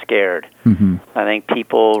people are scared. Mm-hmm. I think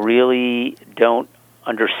people really don't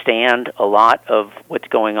understand a lot of what's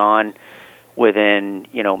going on within,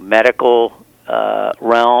 medical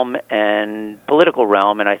realm and political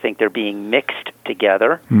realm, and I think they're being mixed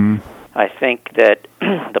together. Mm-hmm. I think that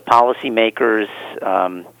the policymakers,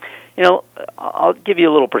 I'll give you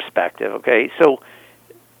a little perspective, okay? So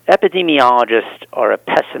epidemiologists are a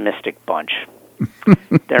pessimistic bunch.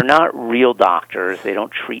 They're not real doctors. They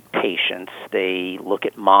don't treat patients. They look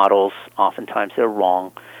at models. Oftentimes they're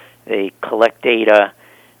wrong. They collect data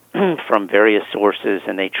from various sources,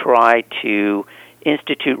 and they try to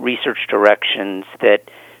institute research directions that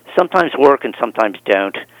sometimes work and sometimes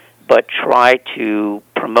don't, but try to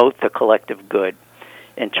promote the collective good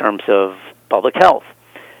in terms of public health.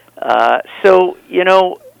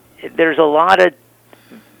 There's a lot of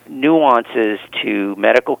nuances to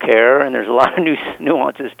medical care, and there's a lot of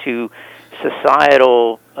nuances to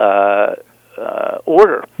societal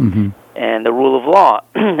order Mm-hmm. and the rule of law.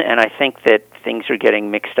 And I think that things are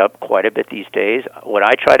getting mixed up quite a bit these days. What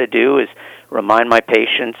I try to do is remind my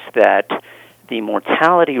patients that the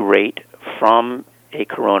mortality rate from a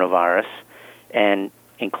coronavirus, and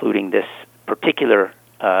including this particular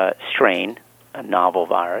strain, a novel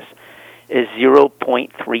virus, is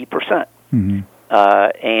 0.3%. Mm-hmm.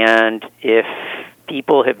 And if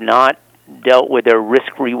people have not dealt with their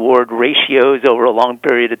risk-reward ratios over a long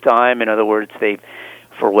period of time, in other words, they've,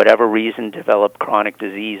 for whatever reason, developed chronic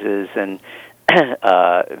diseases and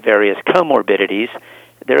various comorbidities,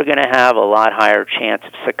 they're going to have a lot higher chance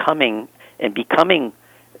of succumbing and becoming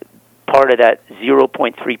part of that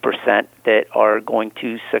 0.3% that are going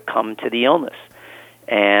to succumb to the illness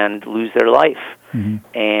and lose their life.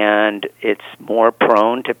 Mm-hmm. And it's more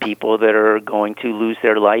prone to people that are going to lose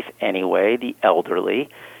their life anyway, the elderly.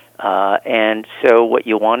 And so what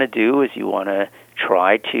you want to do is you want to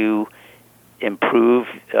try to improve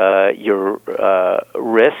your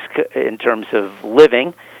risk in terms of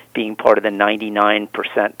living being part of the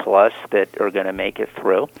 99% plus that are going to make it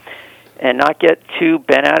through, and not get too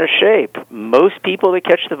bent out of shape. Most people that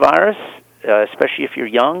catch the virus, especially if you're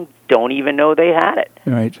young, don't even know they had it.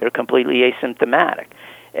 Right. They're completely asymptomatic.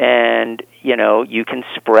 And, you can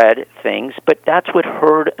spread things, but that's what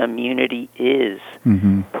herd immunity is.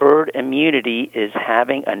 Mm-hmm. Herd immunity is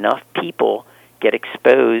having enough people get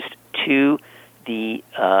exposed to the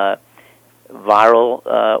viral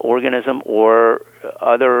organism or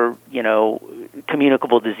other,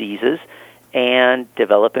 communicable diseases and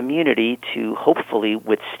develop immunity to hopefully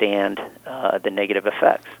withstand the negative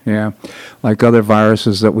effects. Yeah, like other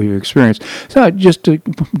viruses that we've experienced. So just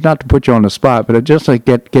not to put you on the spot, but just like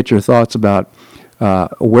get your thoughts about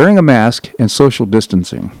wearing a mask and social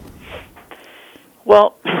distancing.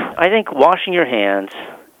 Well, I think washing your hands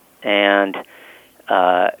and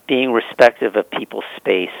being respectful of people's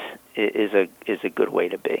space is a good way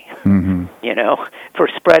to be. Mm-hmm. For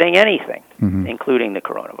spreading anything, mm-hmm. including the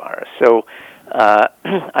coronavirus. So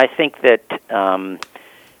I think that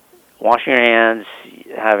washing your hands,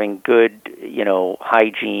 having good,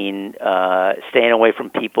 hygiene, staying away from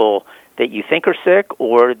people that you think are sick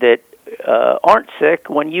or that aren't sick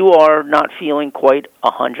when you are not feeling quite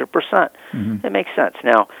 100%. Mm-hmm. That makes sense.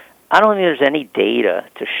 Now, I don't think there's any data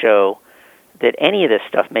to show that any of this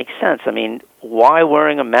stuff makes sense. I mean, why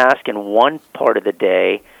wearing a mask in one part of the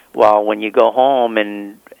day while when you go home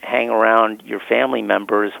and hang around your family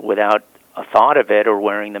members without a thought of it or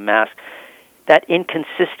wearing the mask? That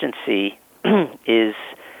inconsistency is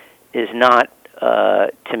not,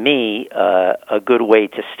 to me, a good way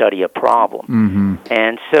to study a problem. Mm-hmm.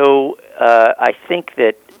 And so I think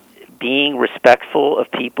that being respectful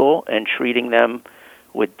of people and treating them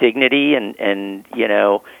with dignity and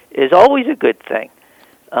is always a good thing.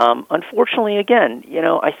 Unfortunately, again,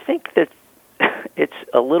 I think that it's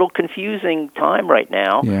a little confusing time right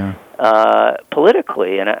now,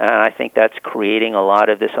 politically, and I think that's creating a lot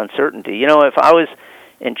of this uncertainty. If I was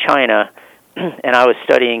in China and I was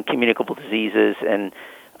studying communicable diseases and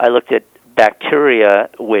I looked at bacteria,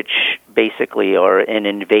 which basically are an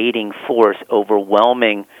invading force,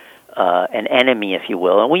 overwhelming an enemy, if you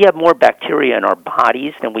will, and we have more bacteria in our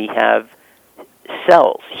bodies than we have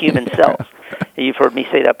cells, human cells. You've heard me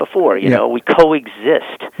say that before. We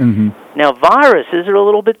coexist. Mm-hmm. Now, viruses are a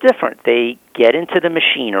little bit different. They get into the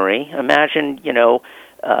machinery. Imagine,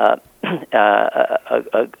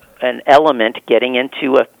 an element getting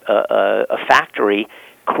into a factory,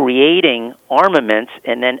 creating armaments,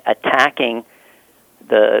 and then attacking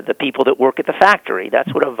the people that work at the factory.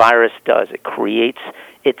 That's what a virus does. It creates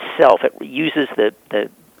itself. It uses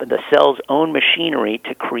the cell's own machinery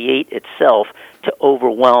to create itself to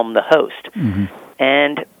overwhelm the host. Mm-hmm.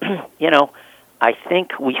 And, I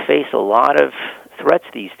think we face a lot of threats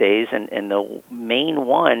these days, and the main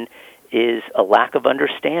one is a lack of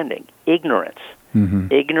understanding, ignorance. Mm-hmm.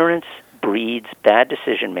 Ignorance breeds bad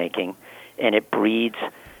decision-making, and it breeds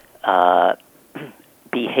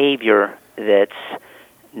behavior that's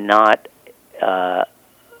not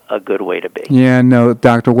a good way to be. Yeah, no,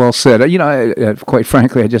 Doctor, well said. Quite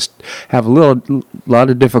frankly, I just have a lot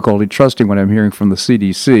of difficulty trusting what I'm hearing from the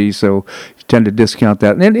CDC, so you tend to discount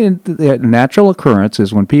that. And the natural occurrence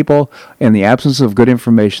is when people, in the absence of good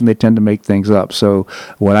information, they tend to make things up. So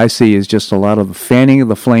what I see is just a lot of the fanning of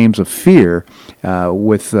the flames of fear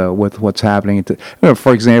with what's happening.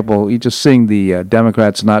 For example, you just seeing the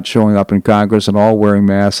Democrats not showing up in Congress and all wearing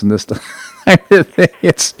masks and this stuff.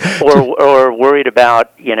 or worried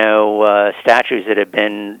about statues that have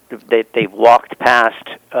been they've walked past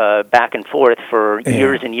back and forth for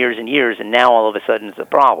years and years and years, and now all of a sudden it's a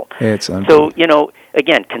problem. It's so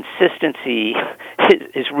again, consistency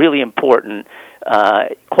is really important.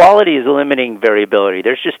 Quality is limiting variability.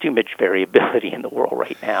 There's just too much variability in the world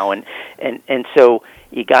right now, and so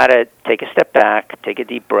you got to take a step back, take a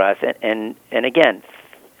deep breath, and again,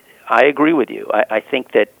 I agree with you. I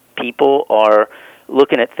think that people are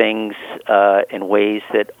looking at things in ways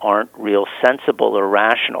that aren't real sensible or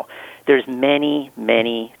rational. There's many,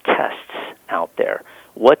 many tests out there.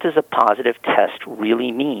 What does a positive test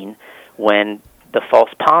really mean when the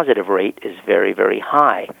false positive rate is very, very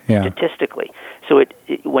high statistically? So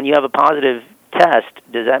when you have a positive test,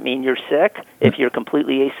 does that mean you're sick if you're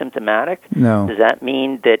completely asymptomatic? No. Does that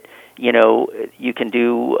mean that you can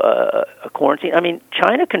do a quarantine? I mean,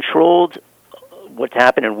 China controlled what's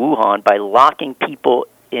happened in Wuhan by locking people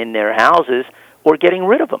in their houses or getting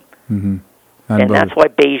rid of them. Mm-hmm. And that's why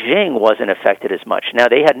Beijing wasn't affected as much. Now,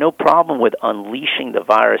 they had no problem with unleashing the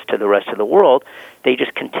virus to the rest of the world. They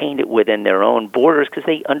just contained it within their own borders because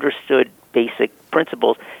they understood basic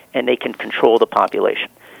principles and they can control the population.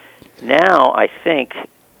 Now, I think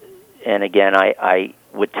again, I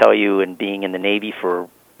would tell you, in being in the Navy for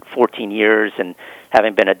 14 years and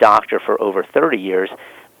having been a doctor for over 30 years,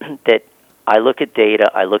 that I look at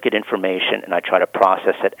data, I look at information, and I try to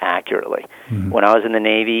process it accurately. Mm-hmm. When I was in the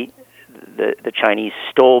Navy, the Chinese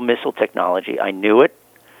stole missile technology. I knew it,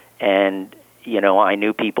 and I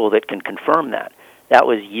knew people that can confirm that. That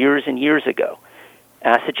was years and years ago.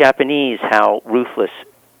 Ask the Japanese how ruthless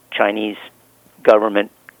Chinese government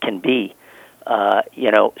can be.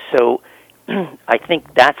 So I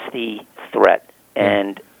think that's the threat,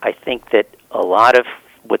 and I think that a lot of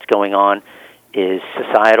what's going on is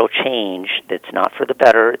societal change that's not for the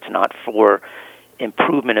better, it's not for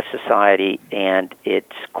improvement of society, and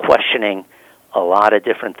it's questioning a lot of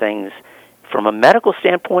different things. From a medical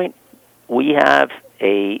standpoint, we have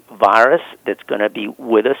a virus that's going to be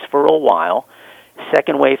with us for a while.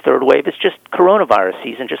 Second wave, third wave, it's just coronavirus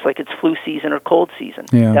season, just like it's flu season or cold season.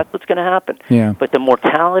 Yeah. That's what's going to happen. Yeah. But the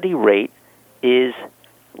mortality rate is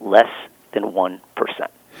less than 1%.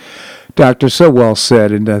 Doctor, so well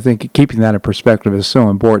said, and I think keeping that in perspective is so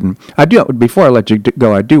important. Before I let you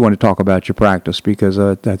go, I do want to talk about your practice, because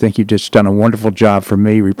I think you've just done a wonderful job for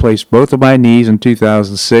me. Replaced both of my knees in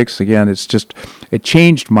 2006. Again, it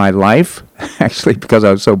changed my life, actually, because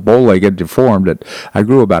I was so bow-legged, deformed, that I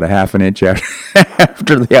grew about a half an inch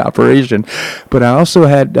after the operation. But I also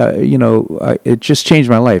had, it just changed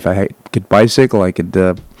my life. I could bicycle, I could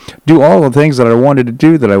do all the things that I wanted to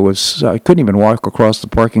do that I couldn't even walk across the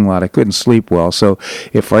parking lot. I couldn't sleep well. So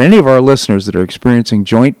if for any of our listeners that are experiencing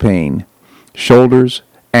joint pain, shoulders,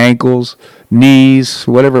 ankles, knees,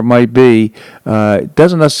 whatever it might be, it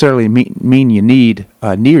doesn't necessarily mean you need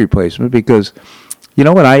a knee replacement, because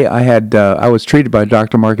when I was treated by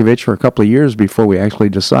Dr. Markovich for a couple of years before we actually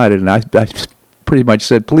decided, and I pretty much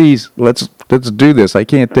said, please, let's do this. I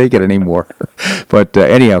can't take it anymore. But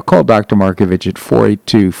anyhow, call Dr. Markovich at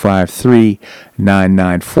 482-5399,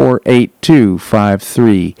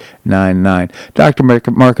 482-5399. Dr.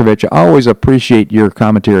 Markovich, I always appreciate your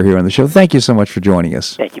commentary here on the show. Thank you so much for joining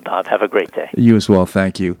us. Thank you, Bob. Have a great day. You as well.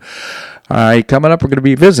 Thank you. All right, coming up, we're going to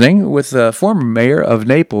be visiting with former mayor of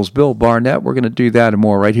Naples, Bill Barnett. We're going to do that and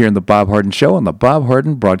more right here in the Bob Harden Show on the Bob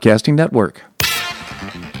Harden Broadcasting Network.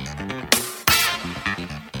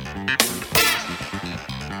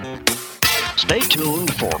 Stay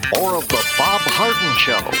tuned for more of the Bob Harden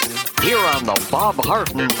Show here on the Bob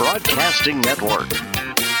Harden Broadcasting Network.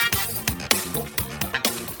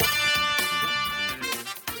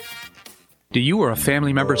 Do you or a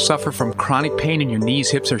family member suffer from chronic pain in your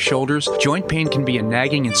knees, hips, or shoulders? Joint pain can be a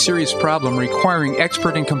nagging and serious problem requiring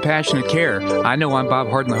expert and compassionate care. I know I'm Bob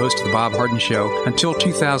Harden, the host of The Bob Harden Show. Until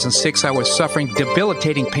 2006, I was suffering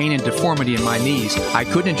debilitating pain and deformity in my knees. I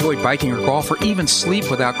couldn't enjoy biking or golf or even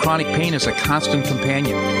sleep without chronic pain as a constant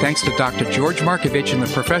companion. Thanks to Dr. George Markovich and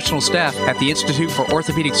the professional staff at the Institute for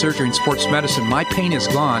Orthopedic Surgery and Sports Medicine, my pain is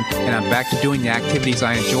gone and I'm back to doing the activities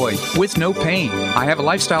I enjoy with no pain. I have a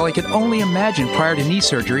lifestyle I could only imagine prior to knee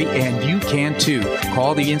surgery, and you can too.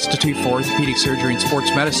 Call the Institute for Orthopedic Surgery and Sports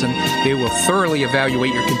Medicine. They will thoroughly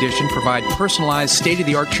evaluate your condition, provide personalized,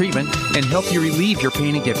 state-of-the-art treatment, and help you relieve your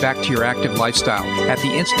pain and get back to your active lifestyle. At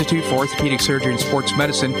the Institute for Orthopedic Surgery and Sports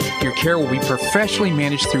Medicine, your care will be professionally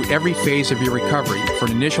managed through every phase of your recovery. For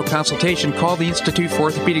an initial consultation, call the Institute for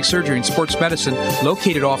Orthopedic Surgery and Sports Medicine,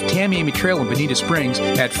 located off Tamiami Trail in Bonita Springs,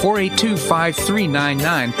 at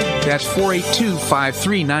 482-5399. That's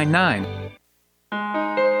 482-5399.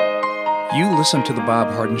 You listen to The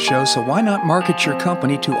Bob Harden Show, so why not market your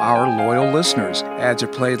company to our loyal listeners? Ads are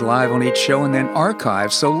played live on each show and then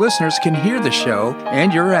archived so listeners can hear the show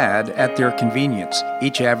and your ad at their convenience.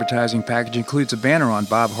 Each advertising package includes a banner on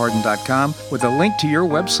bobharden.com with a link to your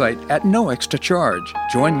website at no extra charge.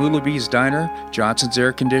 Join Lulabee's Diner, Johnson's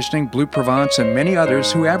Air Conditioning, Blue Provence, and many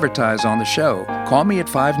others who advertise on the show. Call me at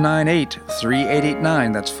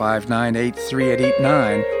 598-3889, that's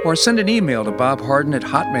 598-3889, or send an email to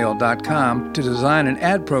bobharden@hotmail.com to design an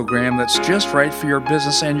ad program that's just right for your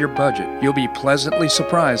business and your budget. You'll be pleasantly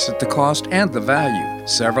surprised at the cost and the value.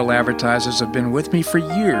 Several advertisers have been with me for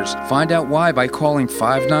years. Find out why by calling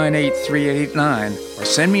 598-3889 or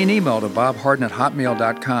send me an email to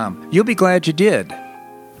bobharden@hotmail.com. You'll be glad you did.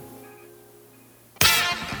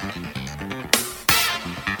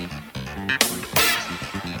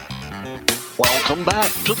 Welcome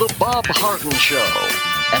back to the Bob Harden Show.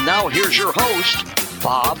 And now here's your host,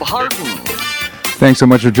 Bob Harden. Thanks so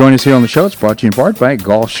much for joining us here on the show. It's brought to you in part by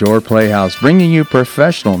Gulf Shore Playhouse, bringing you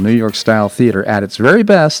professional New York-style theater at its very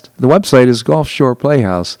best. The website is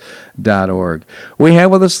gulfshoreplayhouse.org. We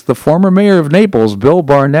have with us the former mayor of Naples, Bill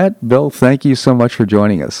Barnett. Bill, thank you so much for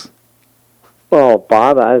joining us. Well,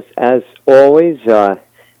 Bob, as always,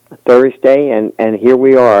 Thursday, and here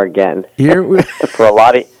we are again. For a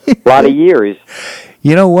lot of years.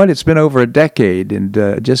 You know what? It's been over a decade, and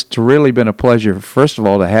just really been a pleasure. First of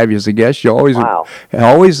all, to have you as a guest. You're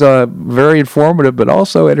always very informative, but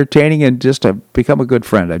also entertaining, and just become a good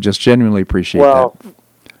friend. I just genuinely appreciate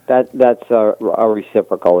that. That's a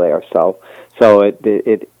reciprocal there. So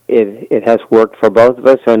it has worked for both of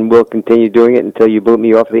us, and we'll continue doing it until you boot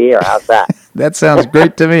me off the air. How's that? That sounds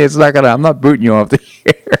great to me. It's not gonna. I'm not booting you off the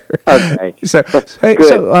air. Okay.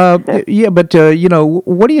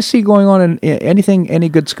 What do you see going on in any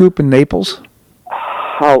good scoop in Naples?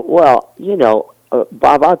 Oh well,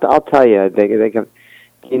 Bob, I'll tell you. They can,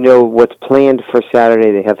 what's planned for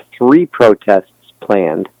Saturday. They have 3 protests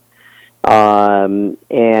planned, and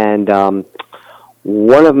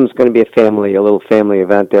one of them is going to be a little family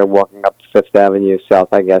event. They're walking up Fifth Avenue South,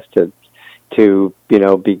 I guess, to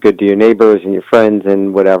be good to your neighbors and your friends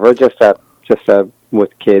and whatever. Just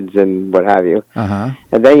with kids and what have you. Uh-huh.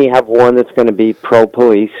 And then you have one that's going to be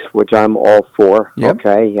pro-police, which I'm all for. Yep.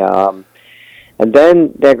 Okay. And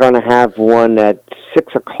then they're going to have one at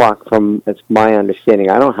 6 o'clock it's my understanding.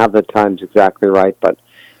 I don't have the times exactly right, but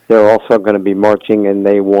they're also going to be marching, and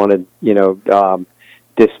they wanted,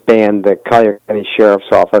 disband the Collier County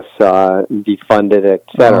Sheriff's Office, defund it,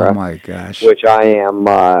 etc. Oh, my gosh. Which I am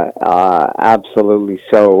absolutely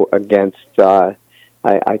so against. I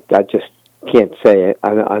just can't say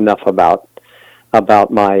enough about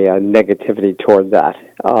my negativity toward that.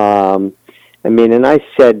 And I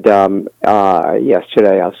said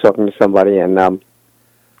yesterday, I was talking to somebody, and I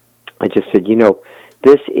just said,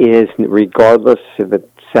 this is, regardless if it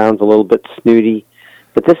sounds a little bit snooty,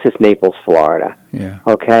 but this is Naples, Florida. Yeah.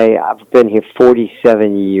 Okay? I've been here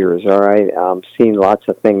 47 years, all right? Seen lots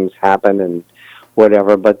of things happen and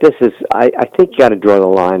whatever, but this is, I think you got to draw the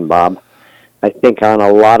line, Bob. I think on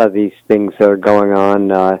a lot of these things that are going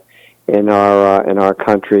on in our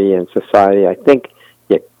country and society, I think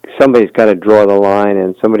somebody's got to draw the line,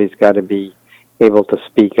 and somebody's got to be able to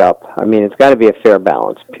speak up. I mean, it's got to be a fair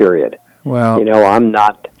balance, period. Well,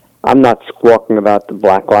 I'm not squawking about the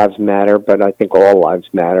Black Lives Matter, but I think all lives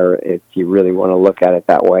matter if you really want to look at it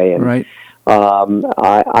that way. And right.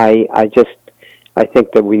 I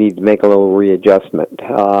think that we need to make a little readjustment.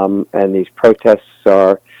 And these protests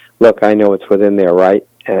are, look, I know it's within their right,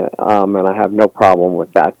 and I have no problem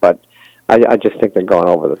with that, but I just think they're going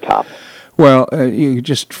over the top. Well,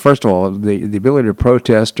 first of all, the ability to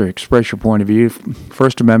protest or express your point of view,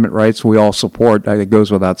 First Amendment rights, we all support. It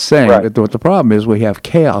goes without saying. Right. But what the problem is, we have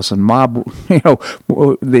chaos and mob,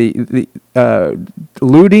 the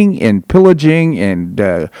looting and pillaging and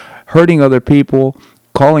hurting other people,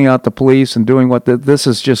 calling out the police and doing this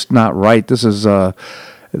is just not right. This is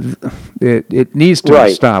it needs to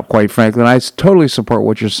stop, quite frankly. And I totally support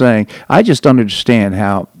what you're saying. I just don't understand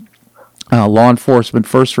how law enforcement,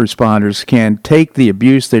 first responders can take the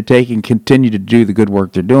abuse they're taking, continue to do the good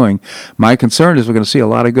work they're doing. My concern is we're going to see a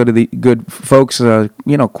lot of good folks,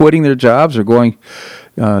 quitting their jobs or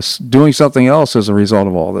doing something else as a result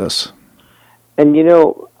of all this. And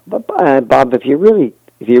Bob, if you really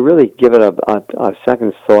give it a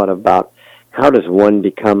second thought about how does one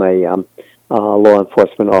become a law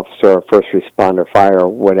enforcement officer, or first responder, fire, or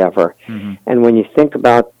whatever, mm-hmm. and when you think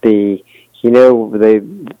about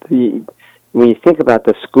when you think about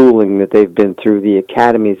the schooling that they've been through, the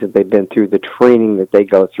academies that they've been through, the training that they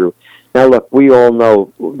go through. Now, look, we all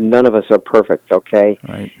know none of us are perfect, okay?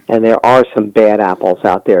 Right. And there are some bad apples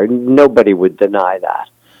out there. Nobody would deny that,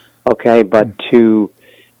 okay? But to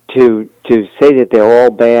say that they're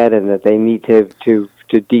all bad and that they need to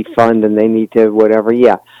defund and they need to whatever,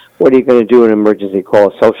 yeah. What are you going to do in an emergency?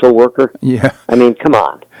 Call a social worker? Yeah. I mean, come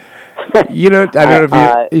on. I don't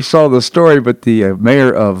know if you saw the story, but the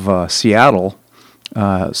mayor of Seattle,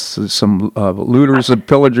 some looters and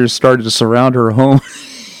pillagers started to surround her home.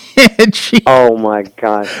 And oh my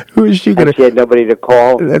God! Who is she going to? She had nobody to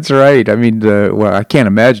call. That's right. I mean, I can't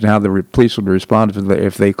imagine how the police would respond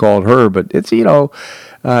if they called her. But it's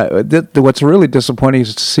what's really disappointing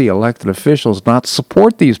is to see elected officials not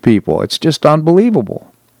support these people. It's just unbelievable.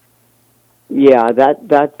 Yeah,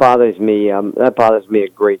 that bothers me. That bothers me a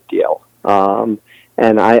great deal, and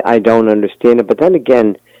I don't understand it. But then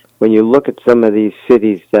again, when you look at some of these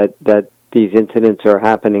cities that these incidents are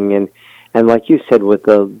happening in, and like you said with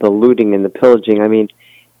the looting and the pillaging, I mean,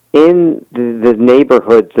 in the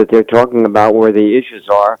neighborhoods that they're talking about where the issues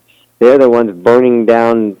are, they're the ones burning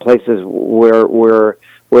down places where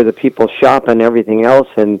the people shop and everything else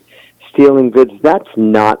and stealing goods. That's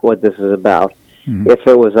not what this is about. Mm-hmm. If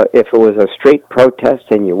it was a straight protest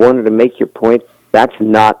and you wanted to make your point, that's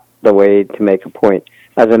not the way to make a point.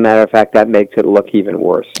 As a matter of fact, that makes it look even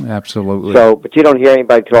worse. Absolutely. So, but you don't hear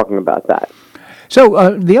anybody talking about that.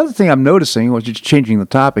 So the other thing I'm noticing, which is changing the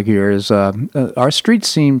topic here, is our streets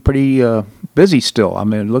seem pretty busy still. I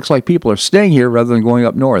mean, it looks like people are staying here rather than going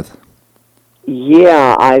up north.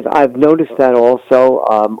 Yeah, I've noticed that also.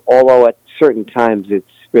 Although at certain times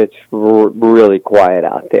it's really quiet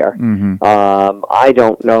out there. Mm-hmm. I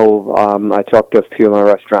don't know. I talked to a few of my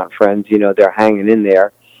restaurant friends. You know, they're hanging in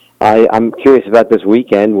there. I'm curious about this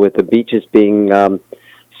weekend with the beaches being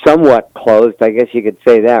somewhat closed. I guess you could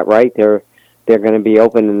say that, right? They're going to be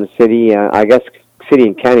open in the city. I guess city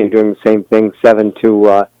and county are doing the same thing. 7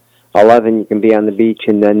 to 11, you can be on the beach,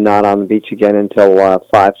 and then not on the beach again until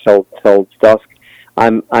 5 till dusk.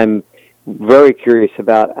 I'm very curious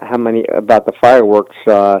about about the fireworks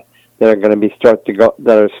that are going to be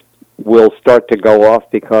will start to go off,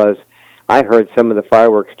 because I heard some of the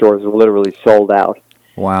fireworks stores are literally sold out.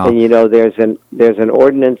 Wow. And you know, there's an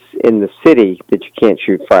ordinance in the city that you can't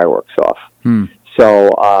shoot fireworks off. So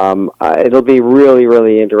it'll be really,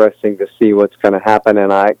 really interesting to see what's going to happen,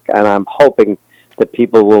 and I'm hoping that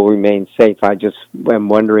people will remain safe. I just am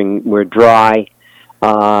wondering, we're dry,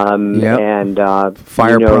 and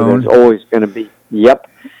fire prone. There's always going to be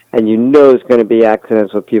and there's going to be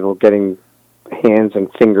accidents with people getting hands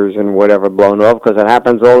and fingers and whatever blown off, because it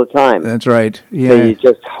happens all the time. That's right. Yeah. So you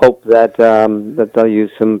just hope that that they'll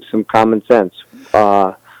use some common sense,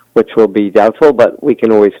 which will be doubtful, but we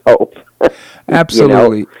can always hope.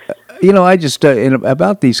 Absolutely. You know, I just,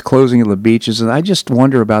 about these closing of the beaches, and I just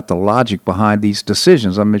wonder about the logic behind these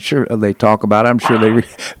decisions. I'm sure they talk about it. I'm sure they,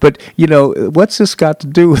 but, you know, what's this got to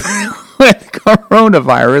do with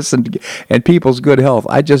coronavirus and people's good health?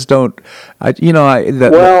 I just don't, I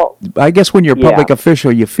guess when you're a public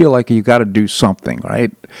official, you feel like you got to do something,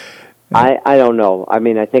 right? I don't know. I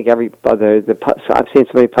mean, I think I've seen so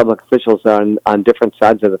many public officials on different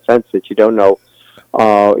sides of the fence that you don't know.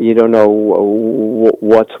 You don't know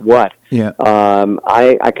what's what. Yeah.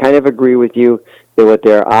 I kind of agree with you that what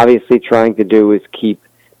they're obviously trying to do is keep,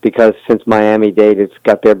 because since Miami-Dade has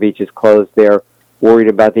got their beaches closed, they're worried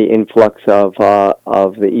about the influx of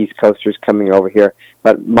the East Coasters coming over here.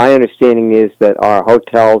 But my understanding is that our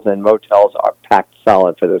hotels and motels are packed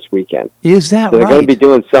solid for this weekend. Is that so they're going to be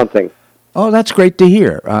doing something. Oh, that's great to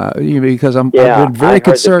hear. Because I've been very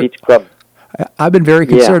concerned. The Beach Club. I've been very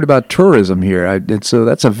concerned about tourism here, and so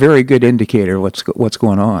that's a very good indicator of what's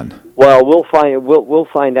going on. Well, we'll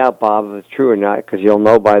find out, Bob, if it's true or not, because you'll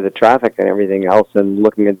know by the traffic and everything else, and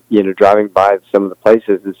looking at driving by some of the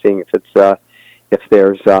places and seeing if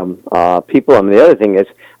there's people. I mean, the other thing is,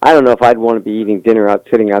 I don't know if I'd want to be eating dinner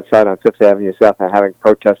sitting outside on Fifth Avenue South and having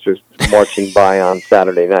protesters marching by on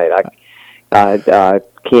Saturday night. I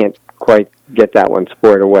can't quite get that one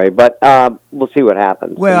squared away, but we'll see what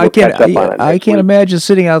happens. Well, I can't imagine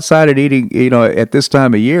sitting outside and eating, at this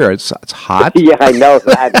time of year. It's hot. Yeah, I know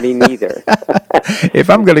that. Me neither. If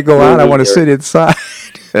I'm going to go out, I want to sit inside.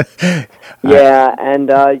 Yeah, and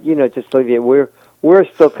just leave you. We're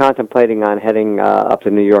still contemplating on heading up to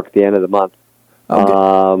New York at the end of the month.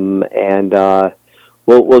 Okay. And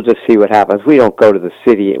we'll just see what happens. We don't go to the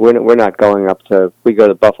city. We're not going up to. We go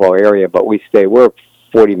to the Buffalo area, but we're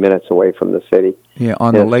 40 minutes away from the city. Yeah,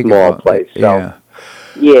 on the lake. Small place. So,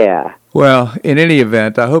 yeah. Well, in any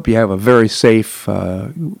event, I hope you have a very safe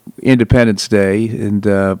Independence Day. And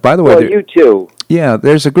by the way, you too. Yeah,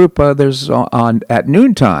 there's a group. There's at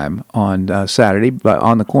noontime on Saturday,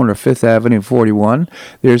 on the corner of 5th Avenue and 41.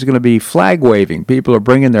 There's going to be flag waving. People are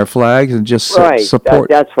bringing their flags and just support.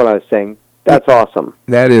 That's what I was saying. That's awesome.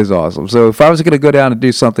 That is awesome. So if I was going to go down and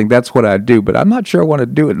do something, that's what I'd do. But I'm not sure I want to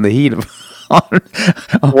do it in the heat of.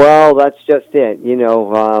 Well, that's just it.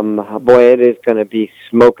 Boy, it is going to be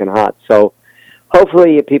smoking hot. So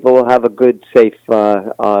hopefully people will have a good, safe,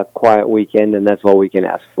 quiet weekend, and that's all we can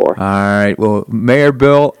ask for. All right. Well, Mayor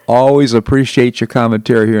Bill, always appreciate your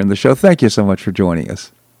commentary here in the show. Thank you so much for joining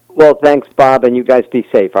us. Well, thanks, Bob, and you guys be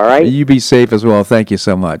safe, all right? You be safe as well. Thank you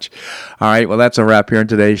so much. All right, well, that's a wrap here in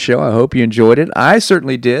today's show. I hope you enjoyed it. I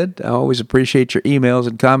certainly did. I always appreciate your emails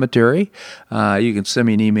and commentary. You can send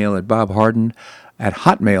me an email at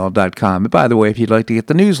bobharden@hotmail.com. And by the way, if you'd like to get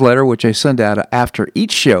the newsletter, which I send out after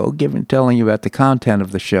each show, telling you about the content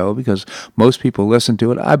of the show, because most people listen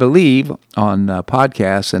to it, I believe, on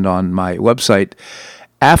podcasts and on my website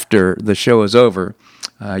after the show is over.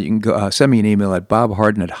 You can go send me an email at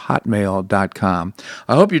bobharden@hotmail.com.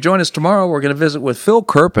 I hope you join us tomorrow. We're going to visit with Phil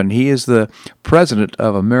Kerpen. He is the president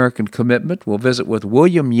of American Commitment. We'll visit with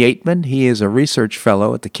William Yateman. He is a research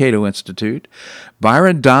fellow at the Cato Institute.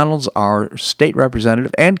 Byron Donalds, our state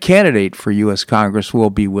representative and candidate for U.S. Congress,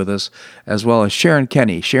 will be with us, as well as Sharon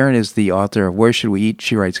Kenny. Sharon is the author of Where Should We Eat?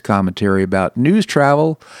 She writes commentary about news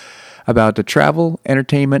travel, about the travel,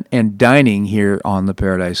 entertainment, and dining here on the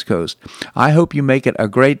Paradise Coast. I hope you make it a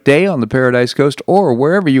great day on the Paradise Coast or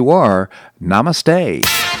wherever you are. Namaste.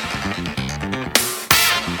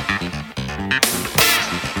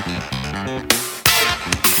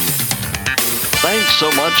 Thanks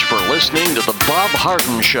so much for listening to The Bob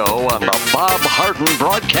Harden Show on the Bob Harden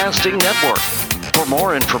Broadcasting Network. For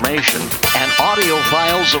more information and audio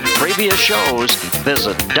files of previous shows,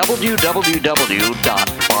 visit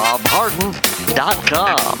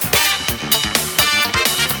www.bobharden.com.